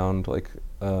excitement around like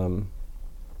a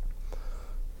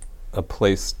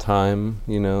place time,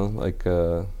 you know, like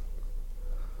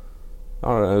I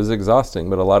don't know, it was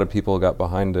exhausting, but a lot of people got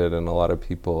behind it and a lot of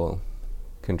people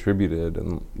contributed,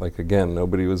 and like again,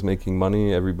 nobody was making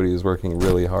money, everybody was working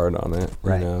really hard on it,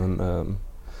 you know,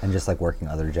 and just like working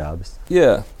other jobs.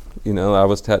 Yeah, you know, I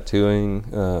was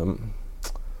tattooing.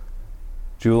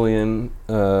 Julian,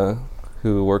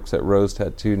 who works at Rose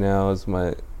Tattoo now, is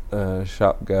my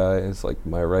shop guy, is like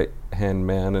my right hand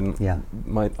man, and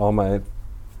all my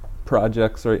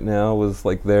projects right now, was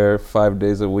like there 5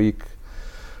 days a week,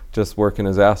 just working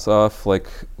his ass off, like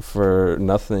for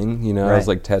nothing, you know. I was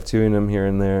like tattooing him here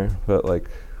and there, but like,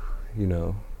 you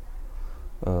know,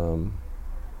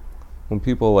 when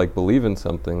people like believe in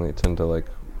something, they tend to like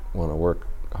want to work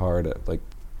hard at like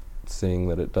seeing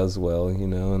that it does well, you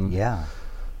know. And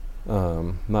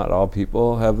not all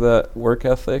people have that work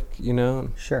ethic, you know.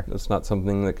 Sure. It's not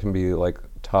something that can be like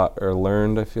taught or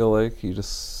learned. I feel like you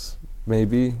just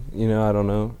maybe, you know, I don't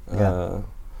know.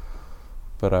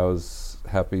 But I was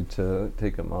happy to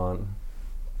take him on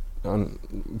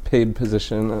paid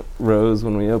position at Rose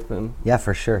when we opened. Yeah,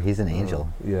 for sure. He's an angel.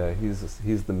 Yeah,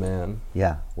 he's the man.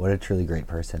 Yeah, what a truly great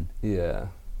person. Yeah,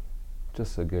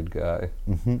 just a good guy.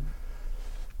 Mm-hmm.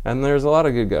 And there's a lot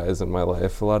of good guys in my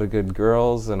life, a lot of good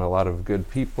girls and a lot of good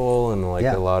people, and like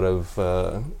a lot of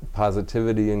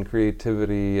positivity and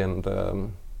creativity.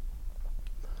 And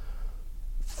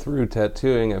through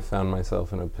tattooing, I found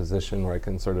myself in a position where I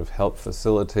can sort of help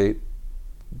facilitate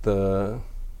the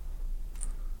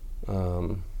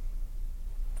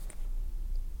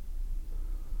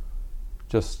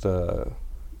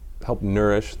help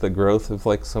nourish the growth of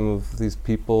like some of these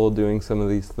people doing some of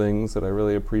these things that I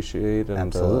really appreciate, and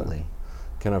absolutely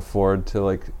can afford to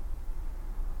like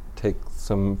take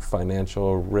some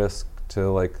financial risk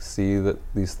to like see that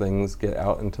these things get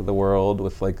out into the world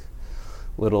with like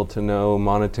little to no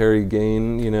monetary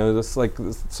gain, you know, just like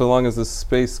so long as this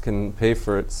space can pay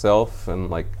for itself. And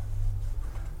like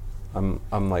I'm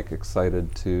like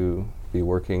excited to be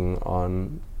working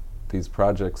on these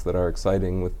projects that are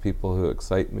exciting with people who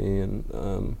excite me.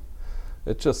 And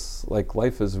it just like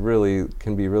life is really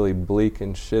can be really bleak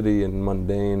and shitty and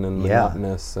mundane and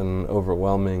monotonous and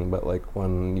overwhelming, but like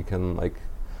when you can like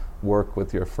work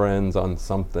with your friends on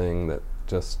something that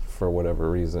just for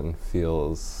whatever reason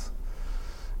feels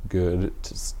good, it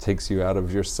just takes you out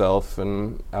of yourself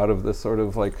and out of this sort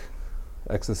of like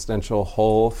existential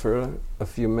hole for a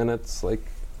few minutes, like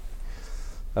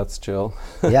that's chill.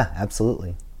 Yeah,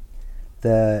 absolutely.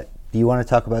 Do you want to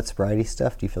talk about sobriety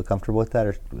stuff? Do you feel comfortable with that,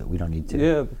 or we don't need to?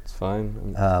 Yeah, it's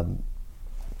fine.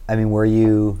 I mean, were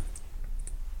you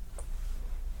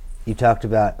talked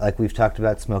about, like we've talked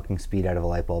about smoking speed out of a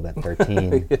light bulb at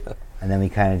 13, and then we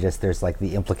kind of just, there's like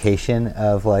the implication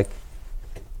of like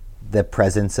the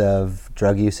presence of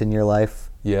drug use in your life.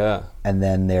 Yeah. And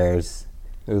then there's...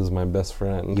 It was my best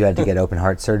friend. You had to get open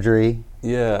heart surgery.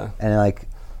 Yeah. And like,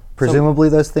 presumably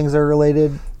those things are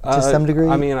related to some degree?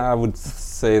 I mean, I would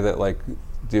say that like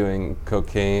doing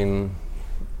cocaine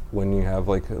when you have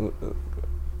like a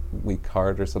weak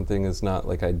heart or something is not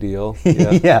like ideal.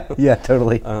 Yeah,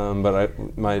 totally. But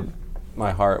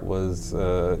my heart was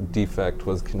defect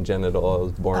was congenital. I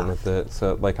was born with it.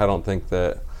 So like I don't think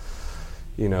that,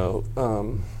 you know,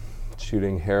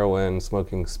 shooting heroin,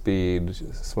 smoking speed,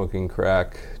 smoking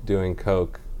crack, doing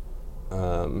coke,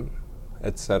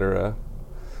 etc.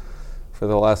 for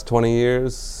the last 20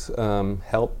 years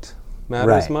helped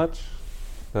matters much.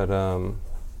 But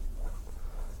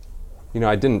you know,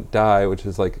 I didn't die, which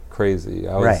is like crazy.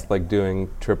 I was like doing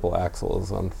triple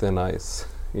axels on thin ice,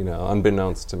 you know,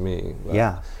 unbeknownst to me.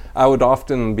 But I would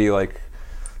often be like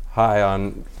high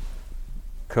on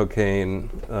cocaine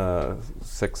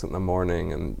 6 in the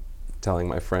morning and telling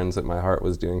my friends that my heart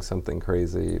was doing something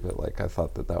crazy, but like I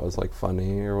thought that was like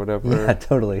funny or whatever. Yeah,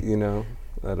 totally. You know,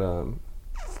 that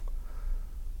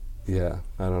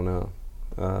I don't know.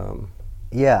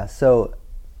 Yeah, so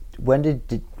when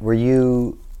were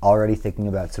you already thinking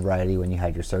about sobriety when you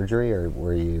had your surgery, or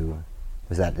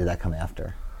did that come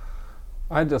after?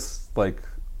 I just like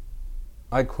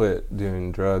I quit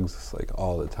doing drugs like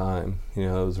all the time. You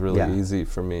know, it was really easy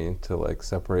for me to like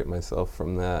separate myself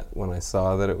from that when I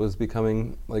saw that it was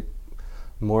becoming like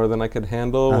more than I could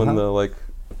handle. When the like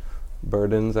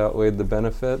burdens outweighed the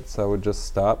benefits, I would just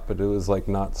stop. But it was like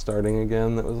not starting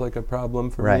again that was like a problem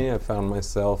for me. I found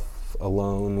myself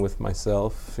alone with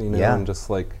myself, you know, and just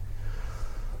like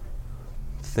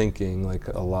thinking like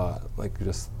a lot, like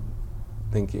just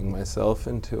thinking myself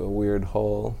into a weird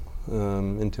hole.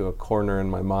 Into a corner in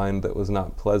my mind that was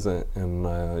not pleasant, and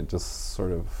I just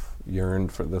sort of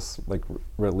yearned for this like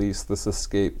release, this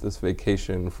escape, this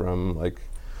vacation from like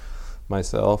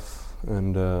myself.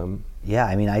 And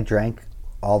I mean, I drank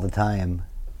all the time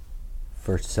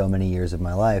for so many years of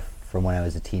my life, from when I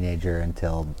was a teenager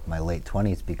until my late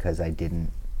 20s, because I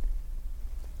didn't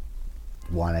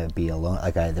want to be alone.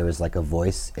 Like there was like a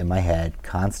voice in my head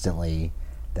constantly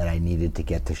that I needed to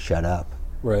get to shut up.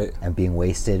 Right. And being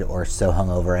wasted or so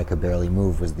hungover I could barely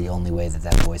move was the only way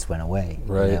that voice went away.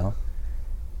 Right. You know?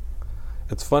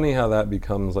 It's funny how that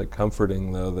becomes like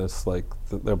comforting though. This like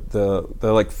the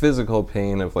like physical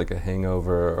pain of like a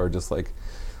hangover, or just like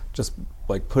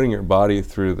putting your body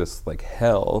through this like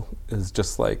hell is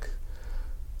just like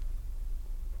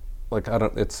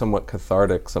it's somewhat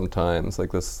cathartic sometimes.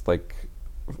 Like this like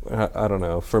I don't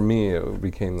know. For me, it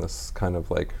became this kind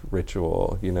of like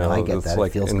ritual, you know, No, I get this that.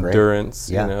 like It feels endurance,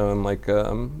 great. Yeah. you know, and like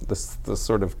this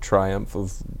sort of triumph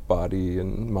of body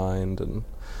and mind, and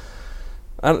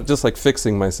just like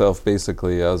fixing myself.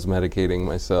 Basically, I was medicating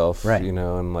myself, Right. you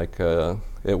know, and like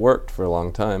it worked for a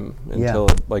long time until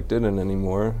it like didn't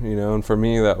anymore, you know. And for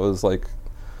me, that was like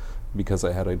because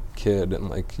I had a kid, and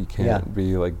like you can't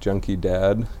be like junkie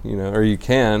dad, you know, or you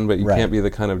can, but you can't be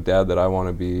the kind of dad that I want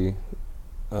to be.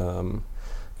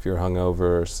 If you're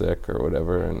hungover or sick or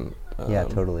whatever, and Yeah,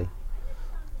 totally.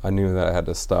 I knew that I had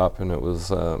to stop, and it was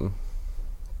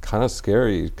kind of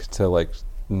scary to like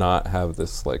not have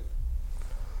this like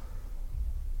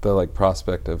the like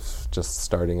prospect of just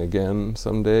starting again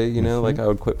someday, you know. Like I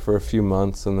would quit for a few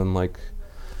months and then like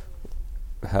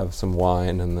have some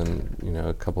wine and then, you know,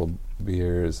 a couple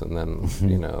beers and then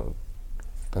you know,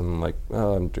 then like,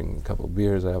 oh, I'm drinking a couple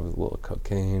beers, I have a little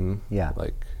cocaine. Yeah.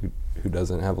 Like who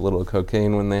doesn't have a little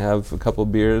cocaine when they have a couple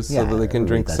beers so that they can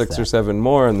drink does 6 or 7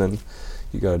 more, and then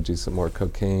you got to do some more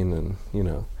cocaine, and you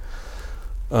know,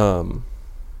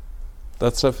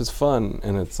 that stuff is fun,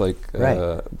 and it's like,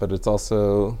 but it's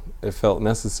also, it felt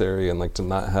necessary, and like to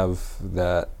not have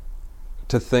that,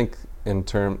 to think in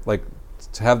term, like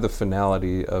to have the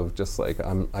finality of just like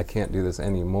I can't do this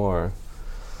anymore,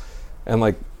 and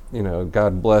like, you know,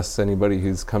 God bless anybody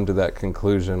who's come to that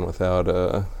conclusion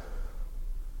without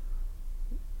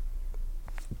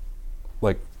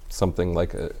like something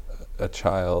like a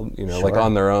child, you know, like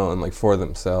on their own, like for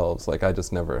themselves. Like I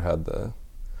just never had the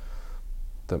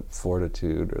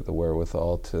fortitude or the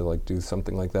wherewithal to like do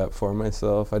something like that for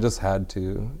myself. I just had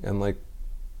to, and like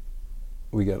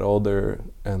we get older,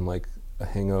 and like a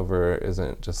hangover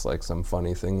isn't just like some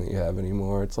funny thing that you have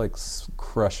anymore. It's like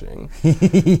crushing.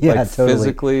 Yeah, like totally.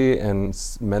 physically and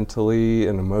mentally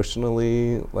and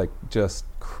emotionally, like just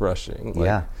crushing.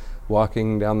 Like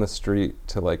walking down the street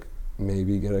to like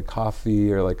maybe get a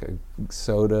coffee or like a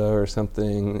soda or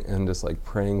something, and just like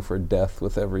praying for death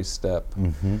with every step.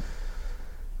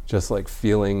 Just like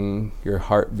feeling your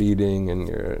heart beating and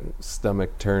your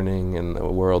stomach turning and the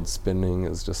world spinning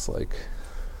is just like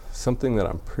something that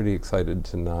I'm pretty excited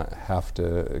to not have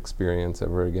to experience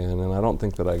ever again. And I don't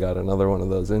think that I got another one of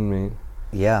those in me.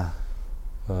 Yeah.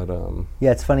 But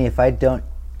yeah, it's funny, if I don't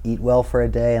eat well for a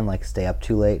day and like stay up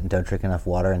too late and don't drink enough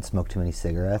water and smoke too many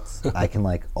cigarettes, I can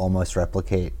like almost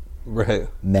replicate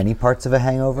many parts of a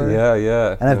hangover.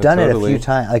 Yeah. And I've done it a few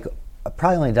times. Like I've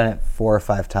probably only done it 4 or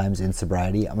 5 times in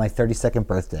sobriety. On my 32nd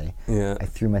birthday, I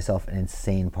threw myself an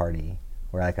insane party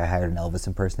where like I hired an Elvis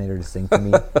impersonator to sing for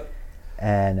me.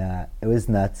 And it was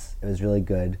nuts. It was really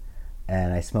good.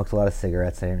 And I smoked a lot of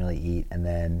cigarettes. I didn't really eat. And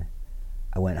then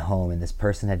I went home, and this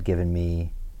person had given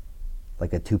me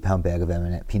like a 2-pound bag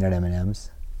of peanut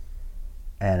M&Ms.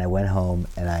 And I went home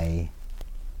and I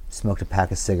smoked a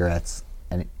pack of cigarettes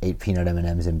and ate peanut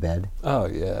M&Ms in bed. Oh,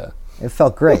 yeah. It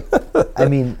felt great. I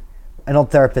mean, an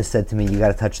old therapist said to me, you got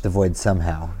to touch the void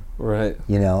somehow. Right.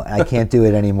 You know, I can't do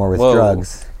it anymore with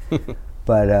drugs.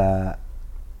 But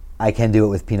I can do it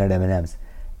with peanut M&Ms.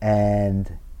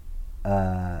 And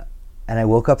I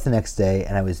woke up the next day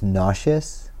and I was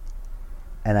nauseous.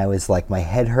 And I was like, my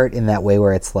head hurt in that way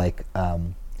where it's like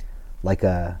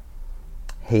a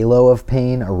halo of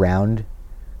pain around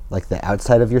like the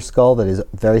outside of your skull that is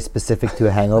very specific to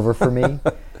a hangover for me.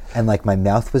 And like my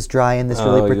mouth was dry in this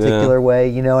really particular way,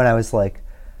 you know, and I was like,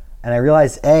 and I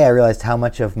realized how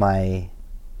much of my,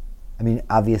 I mean,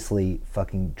 obviously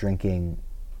fucking drinking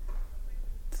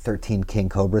 13 King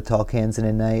Cobra tall cans in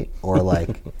a night, or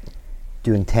like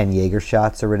doing 10 Jaeger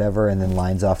shots or whatever, and then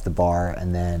lines off the bar,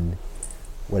 and then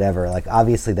whatever, like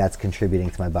obviously that's contributing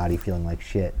to my body feeling like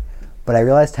shit. But I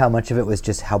realized how much of it was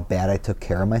just how bad I took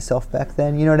care of myself back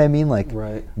then. You know what I mean? Like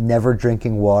never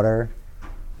drinking water.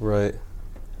 Right.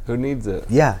 Who needs it?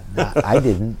 Yeah, I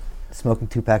didn't. Smoking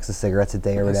 2 packs of cigarettes a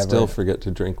day or whatever. I still forget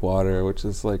to drink water, which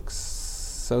is like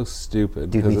so stupid.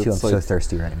 Dude, me too. I'm like so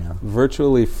thirsty right now.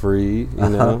 Virtually free, you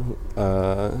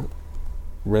know,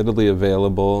 readily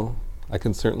available. I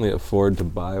can certainly afford to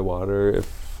buy water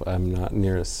if I'm not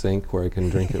near a sink where I can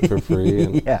drink it for free.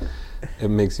 And it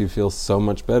makes you feel so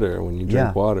much better when you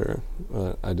drink water.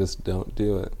 I just don't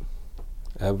do it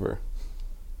ever.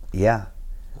 Yeah.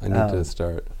 I need to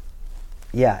start.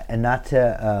 Yeah, and not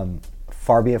to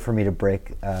far be it for me to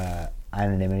break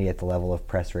anonymity at the level of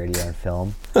press, radio, and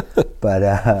film, but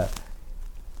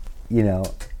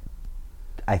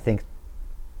I think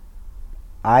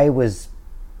I was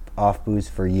off booze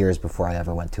for years before I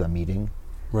ever went to a meeting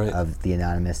of the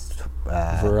anonymous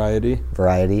variety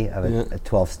of a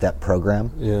 12-step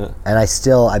program. Yeah. And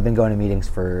I've been going to meetings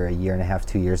for a year and a half,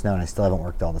 2 years now, and I still haven't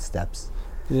worked all the steps.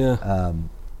 Yeah.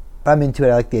 But I'm into it.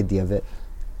 I like the idea of it.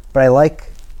 But I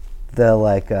like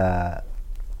the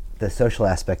social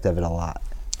aspect of it a lot.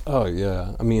 Oh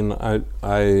yeah. I mean,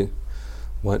 I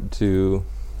went to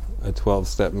a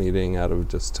 12-step meeting out of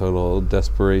just total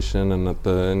desperation and at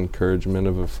the encouragement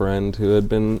of a friend who had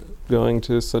been going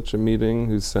to such a meeting,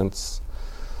 who's since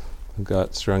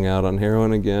got strung out on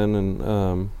heroin again, and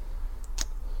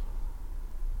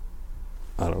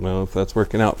I don't know if that's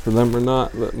working out for them or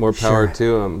not, but more power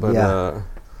to them. But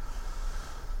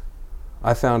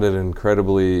I found it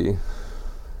incredibly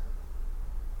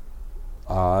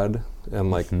odd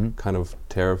and like kind of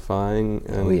terrifying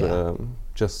and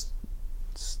just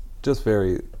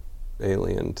very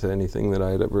alien to anything that I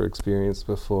had ever experienced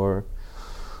before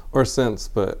or since.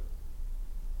 But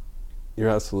you're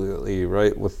absolutely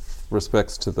right with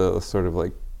respects to the sort of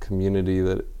like community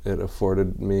that it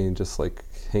afforded me, just like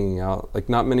hanging out. Like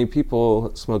not many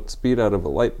people smoked speed out of a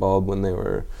light bulb when they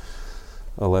were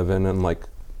 11 and like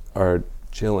are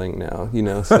chilling now,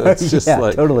 so it's just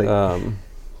totally.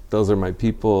 Those are my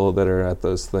people that are at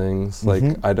those things. Like,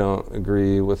 I don't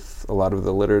agree with a lot of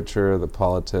the literature, the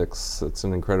politics. It's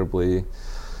an incredibly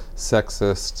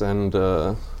sexist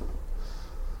and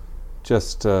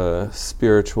just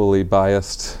spiritually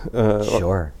biased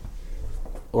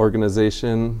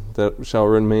organization that shall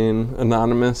remain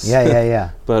anonymous. Yeah.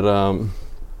 But I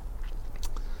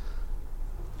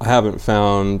haven't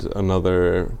found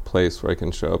another place where I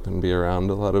can show up and be around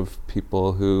a lot of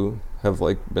people who have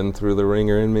like been through the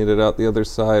ringer and made it out the other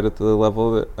side at the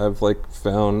level that I've like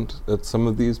found at some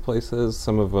of these places.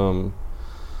 Some of them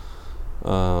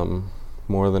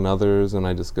more than others, and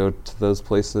I just go to those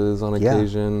places on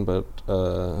occasion. But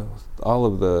all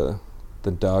of the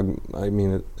dog, I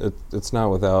mean, it's not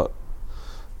without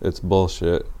its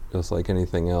bullshit, just like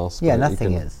anything else. Yeah, but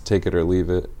nothing you can is. Take it or leave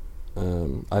it.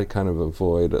 I kind of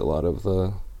avoid a lot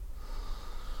of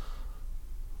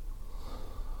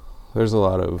there's a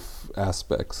lot of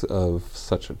aspects of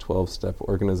such a 12-step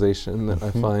organization that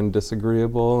I find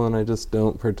disagreeable, and I just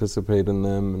don't participate in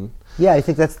them. And yeah, I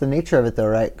think that's the nature of it, though,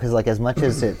 right? Because like as much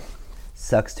as it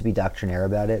sucks to be doctrinaire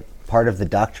about it, part of the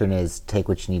doctrine is take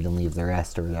what you need and leave the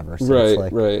rest, or whatever. So right, it's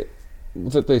like, right.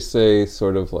 That they say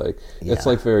sort of like it's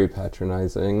like very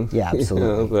patronizing. Yeah,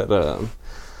 absolutely. But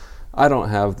I don't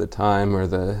have the time or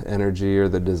the energy or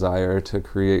the desire to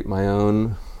create my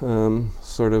own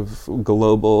sort of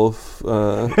global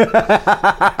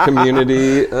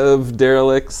community of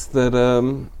derelicts that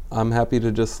I'm happy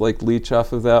to just like leech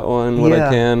off of that one when I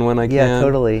can, when I can. Yeah,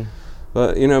 totally.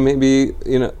 But, maybe,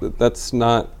 that's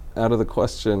not out of the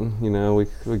question. We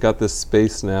got this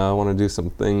space now. I want to do some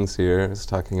things here. I was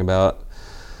talking about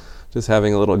just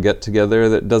having a little get-together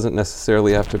that doesn't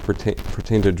necessarily have to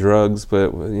pertain to drugs,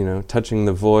 but, touching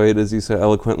the void, as you so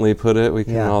eloquently put it. We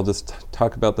can all just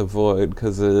talk about the void,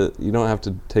 because you don't have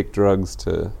to take drugs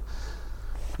to,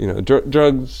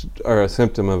 drugs are a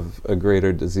symptom of a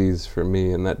greater disease for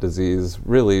me, and that disease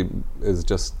really is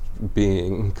just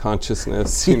being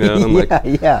consciousness, and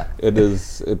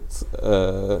it's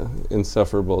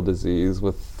insufferable disease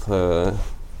with,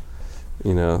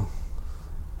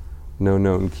 no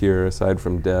known cure aside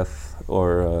from death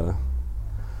or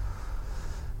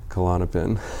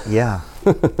Klonopin. Yeah.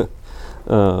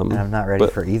 And I'm not ready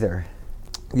for either.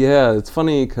 Yeah, it's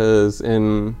funny because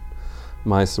in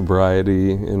my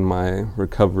sobriety, in my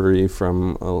recovery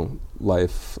from a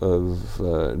life of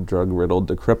drug-riddled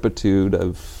decrepitude,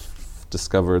 I've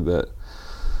discovered that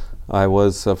I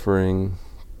was suffering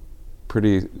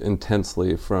pretty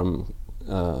intensely from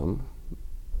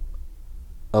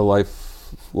a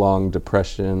lifelong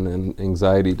depression and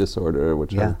anxiety disorder,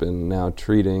 which I've been now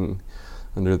treating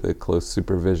under the close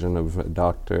supervision of a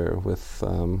doctor with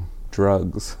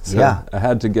drugs. So I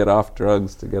had to get off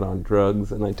drugs to get on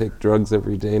drugs, and I take drugs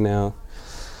every day now.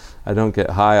 I don't get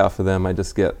high off of them, I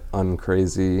just get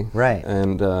uncrazy. Right.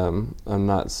 And I'm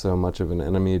not so much of an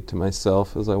enemy to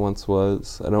myself as I once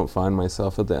was. I don't find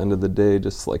myself at the end of the day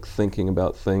just like thinking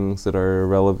about things that are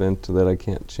irrelevant, that I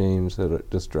can't change,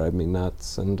 that just drive me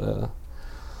nuts. And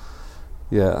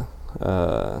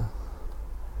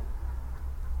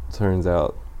turns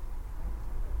out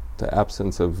the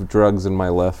absence of drugs in my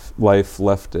life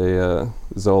left a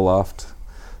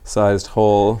Zoloft-sized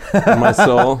hole in my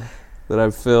soul that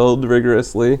I've filled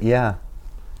rigorously. Yeah.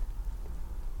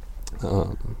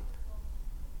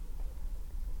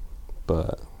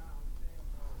 But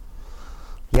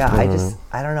yeah,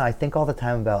 I don't know. I think all the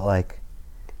time about like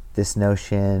this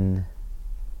notion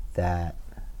that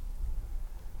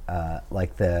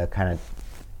like the kind of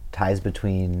ties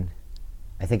between,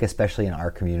 I think especially in our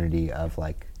community of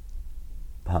like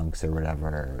punks or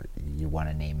whatever you want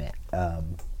to name it,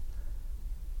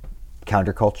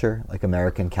 counterculture, like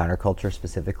American counterculture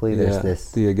specifically. There's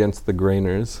this the against the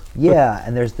grainers. Yeah,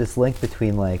 and there's this link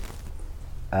between like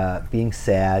being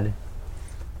sad,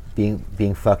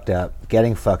 being fucked up,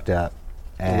 getting fucked up,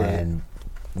 and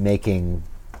making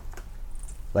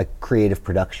like creative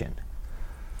production.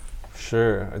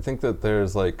 Sure, I think that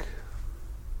there's like,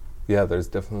 there's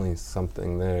definitely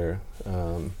something there.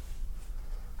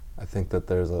 I think that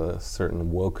there's a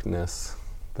certain wokeness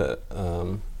that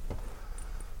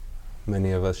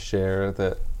many of us share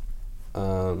that,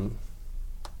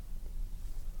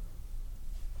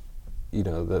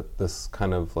 that this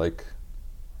kind of like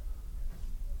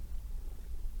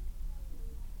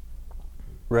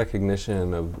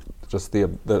recognition of just the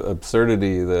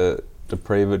absurdity, the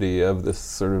depravity of this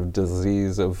sort of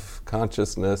disease of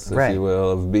consciousness, if you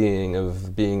will, of being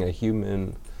a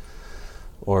human,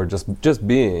 or just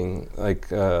being like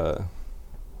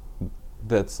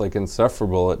that's like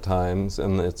insufferable at times,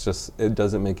 and it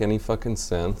doesn't make any fucking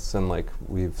sense, and like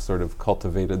we've sort of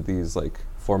cultivated these like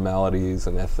formalities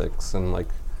and ethics and like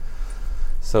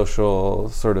social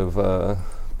sort of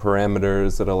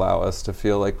parameters that allow us to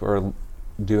feel like we're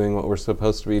doing what we're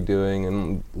supposed to be doing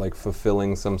and like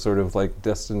fulfilling some sort of like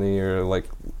destiny or like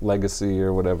legacy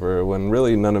or whatever, when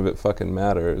really none of it fucking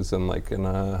matters. And like in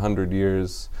 100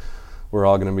 years we're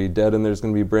all going to be dead, and there's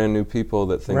going to be brand new people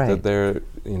that think that they're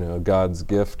God's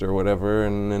gift or whatever,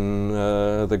 and in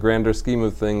the grander scheme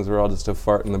of things we're all just a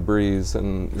fart in the breeze,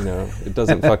 and it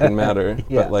doesn't fucking matter.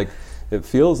 But like it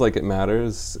feels like it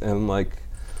matters, and like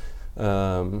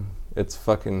it's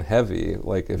fucking heavy,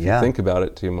 like if you think about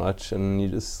it too much, and you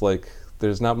just like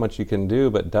there's not much you can do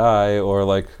but die, or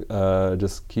like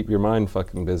just keep your mind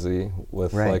fucking busy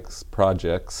with like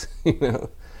projects,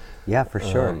 Yeah, for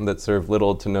sure. That serve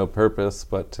little to no purpose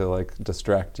but to like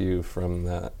distract you from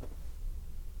the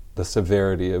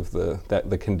severity of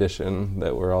the condition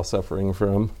that we're all suffering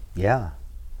from. Yeah.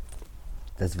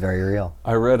 That's very real.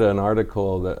 I read an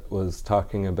article that was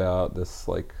talking about this,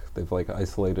 like they've like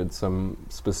isolated some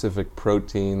specific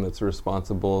protein that's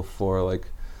responsible for like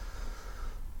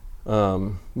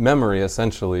memory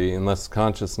essentially, and less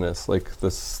consciousness. Like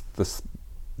this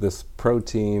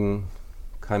protein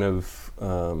kind of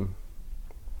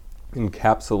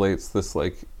encapsulates this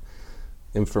like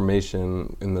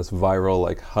information in this viral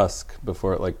like husk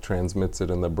before it like transmits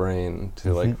it in the brain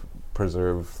to like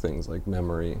preserve things like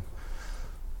memory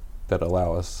that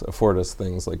afford us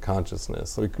things like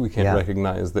consciousness. Like we can't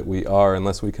recognize that we are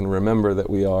unless we can remember that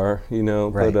we are,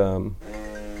 But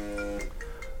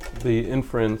the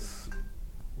inference,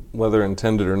 whether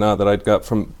intended or not, that I got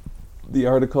from the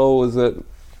article was that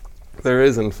there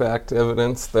is in fact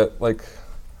evidence that like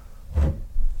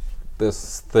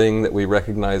this thing that we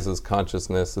recognize as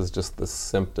consciousness is just the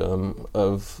symptom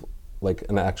of like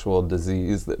an actual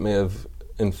disease that may have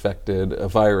infected a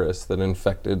virus that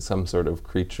infected some sort of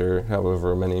creature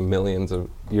however many millions of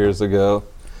years ago.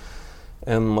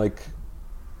 And like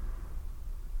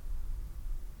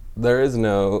there is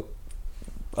no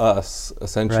us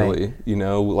essentially,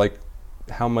 like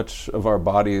how much of our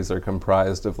bodies are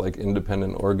comprised of like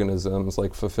independent organisms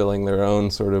like fulfilling their own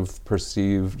sort of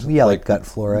perceived like gut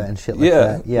flora and shit like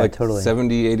that. Yeah, like totally.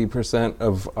 70-80%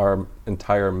 of our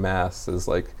entire mass is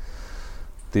like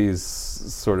these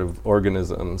sort of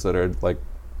organisms that are like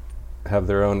have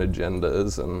their own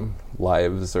agendas and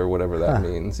lives or whatever that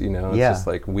means, It's just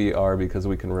like we are because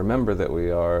we can remember that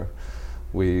we are.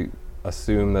 We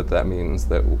assume that means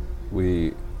that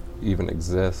we even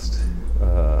exist.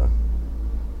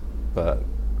 But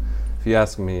if you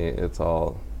ask me, it's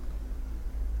all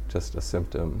just a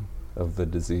symptom of the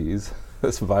disease,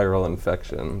 this viral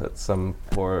infection that some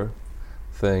poor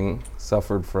thing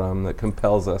suffered from that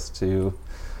compels us to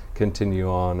continue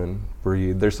on and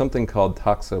breed. There's something called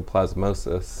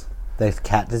toxoplasmosis. The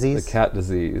cat disease? The cat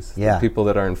disease. Yeah. The people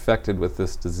that are infected with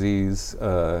this disease,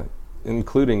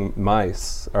 including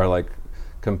mice, are like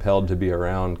compelled to be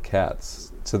around cats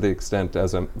to the extent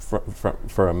as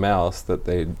for a mouse that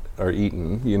they are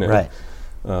eaten, Right.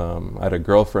 I had a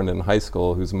girlfriend in high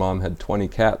school whose mom had 20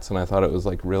 cats, and I thought it was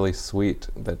like really sweet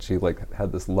that she like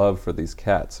had this love for these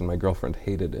cats, and my girlfriend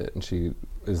hated it, and she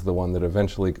is the one that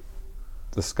eventually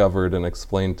discovered and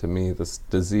explained to me this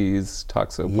disease,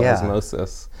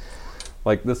 toxoplasmosis.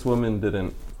 Like this woman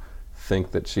didn't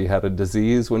think that she had a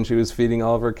disease when she was feeding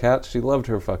all of her cats. She loved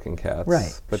her fucking cats.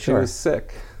 Right, But sure. she was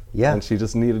sick. Yeah. And she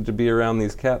just needed to be around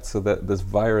these cats so that this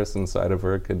virus inside of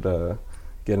her could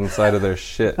get inside of their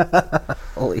shit.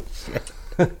 Holy shit.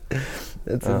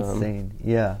 That's insane.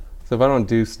 Yeah. So if I don't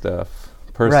do stuff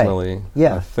personally, Right.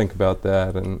 Yeah. I think about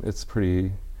that, and it's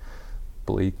pretty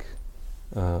bleak.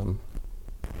 But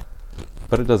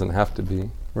it doesn't have to be.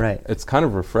 Right. It's kind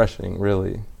of refreshing,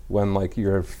 really, when like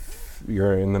you're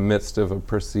in the midst of a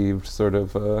perceived sort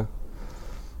of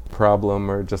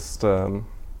problem, or just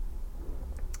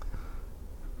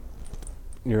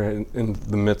you're in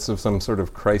the midst of some sort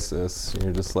of crisis.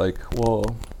 You're just like,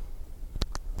 well,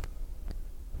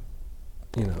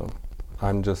 you know,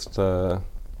 I'm just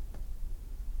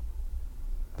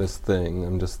this thing.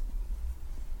 I'm just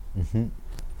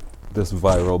this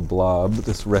viral blob,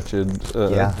 this wretched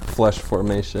flesh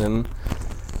formation,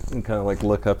 and kind of like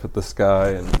look up at the sky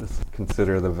and just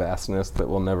consider the vastness that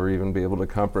we'll never even be able to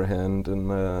comprehend, and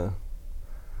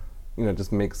you know,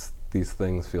 just makes these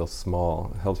things feel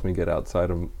small. It helps me get outside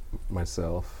of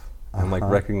myself and like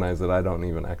recognize that I don't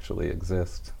even actually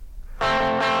exist.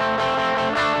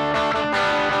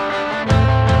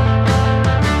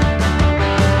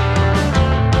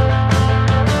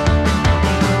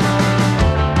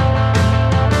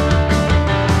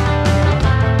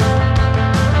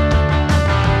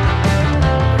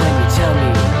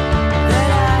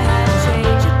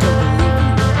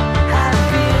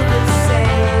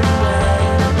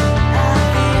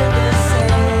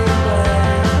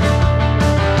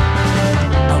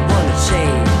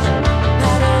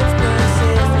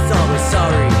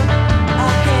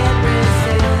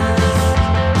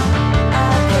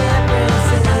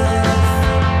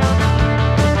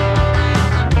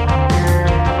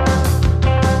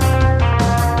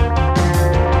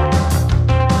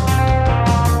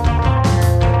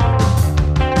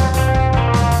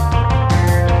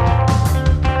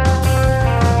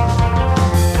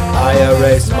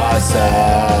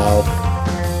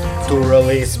 To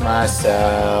release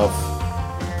myself.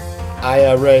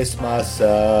 I erase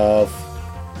myself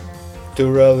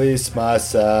to release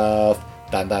myself.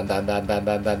 Yeah,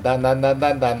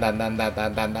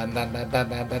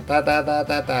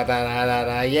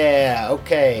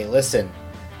 okay, listen.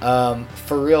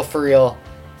 For real,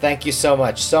 thank you so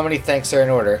much. So many thanks are in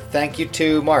order. Thank you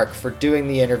to Mark for doing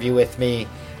the interview with me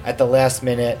at the last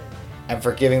minute, and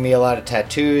for giving me a lot of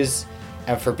tattoos,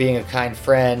 and for being a kind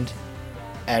friend,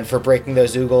 and for breaking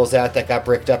those oogles out that got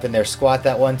bricked up in their squat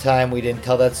that one time. We didn't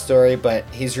tell that story, but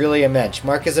he's really a mensch.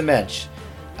 Mark is a mensch.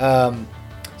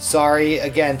 Sorry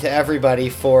again to everybody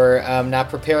for not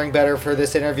preparing better for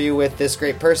this interview with this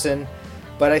great person,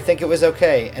 but I think it was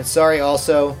okay. And sorry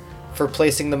also for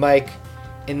placing the mic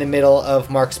in the middle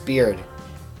of Mark's beard.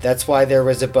 That's why there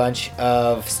was a bunch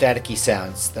of staticky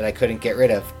sounds that I couldn't get rid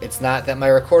of. It's not that my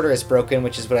recorder is broken,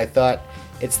 which is what I thought.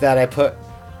 It's that I put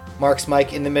Mark's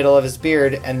mic in the middle of his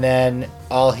beard, and then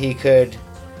all he could,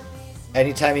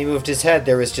 anytime he moved his head,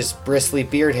 there was just bristly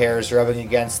beard hairs rubbing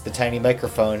against the tiny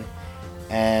microphone,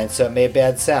 and so it made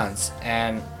bad sounds.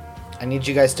 And I need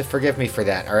you guys to forgive me for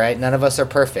that, alright? None of us are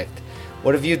perfect.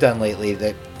 What have you done lately?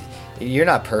 That you're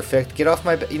not perfect. Get off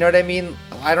my... You know what I mean?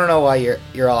 I don't know why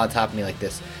you're all on top of me like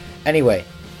this. Anyway,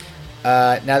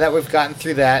 now that we've gotten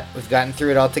through that, we've gotten through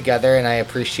it all together, and I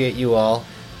appreciate you all.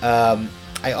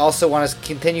 I also want to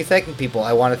continue thanking people.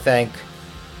 I want to thank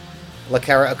La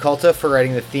Cara Occulta for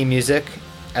writing the theme music,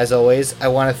 as always. I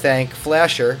want to thank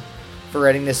Flasher for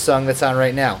writing this song that's on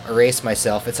right now, Erase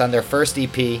Myself. It's on their first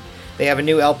EP. They have a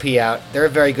new LP out. They're a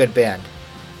very good band.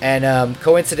 And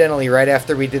coincidentally, right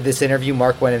after we did this interview,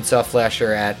 Mark went and saw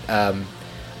Flasher at,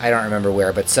 I don't remember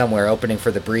where, but somewhere, opening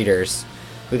for the Breeders,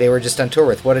 who they were just on tour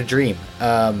with. What a dream.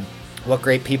 What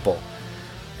great people.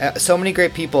 So many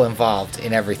great people involved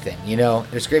in everything, you know?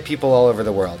 There's great people all over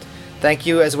the world. Thank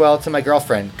you as well to my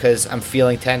girlfriend, because I'm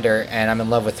feeling tender and I'm in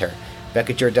love with her.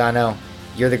 Becca Giordano,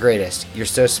 you're the greatest. You're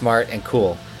so smart and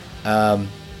cool.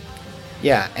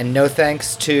 Yeah, and no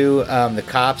thanks to the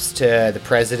cops, to the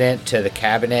president, to the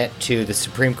cabinet, to the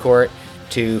Supreme Court,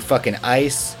 to fucking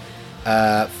ICE,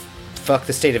 fuck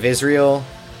the state of Israel,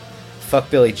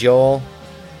 fuck Billy Joel,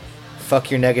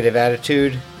 fuck your negative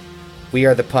attitude. We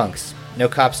are the punks. No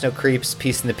cops, no creeps,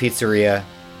 peace in the pizzeria.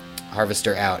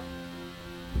 Harvester out.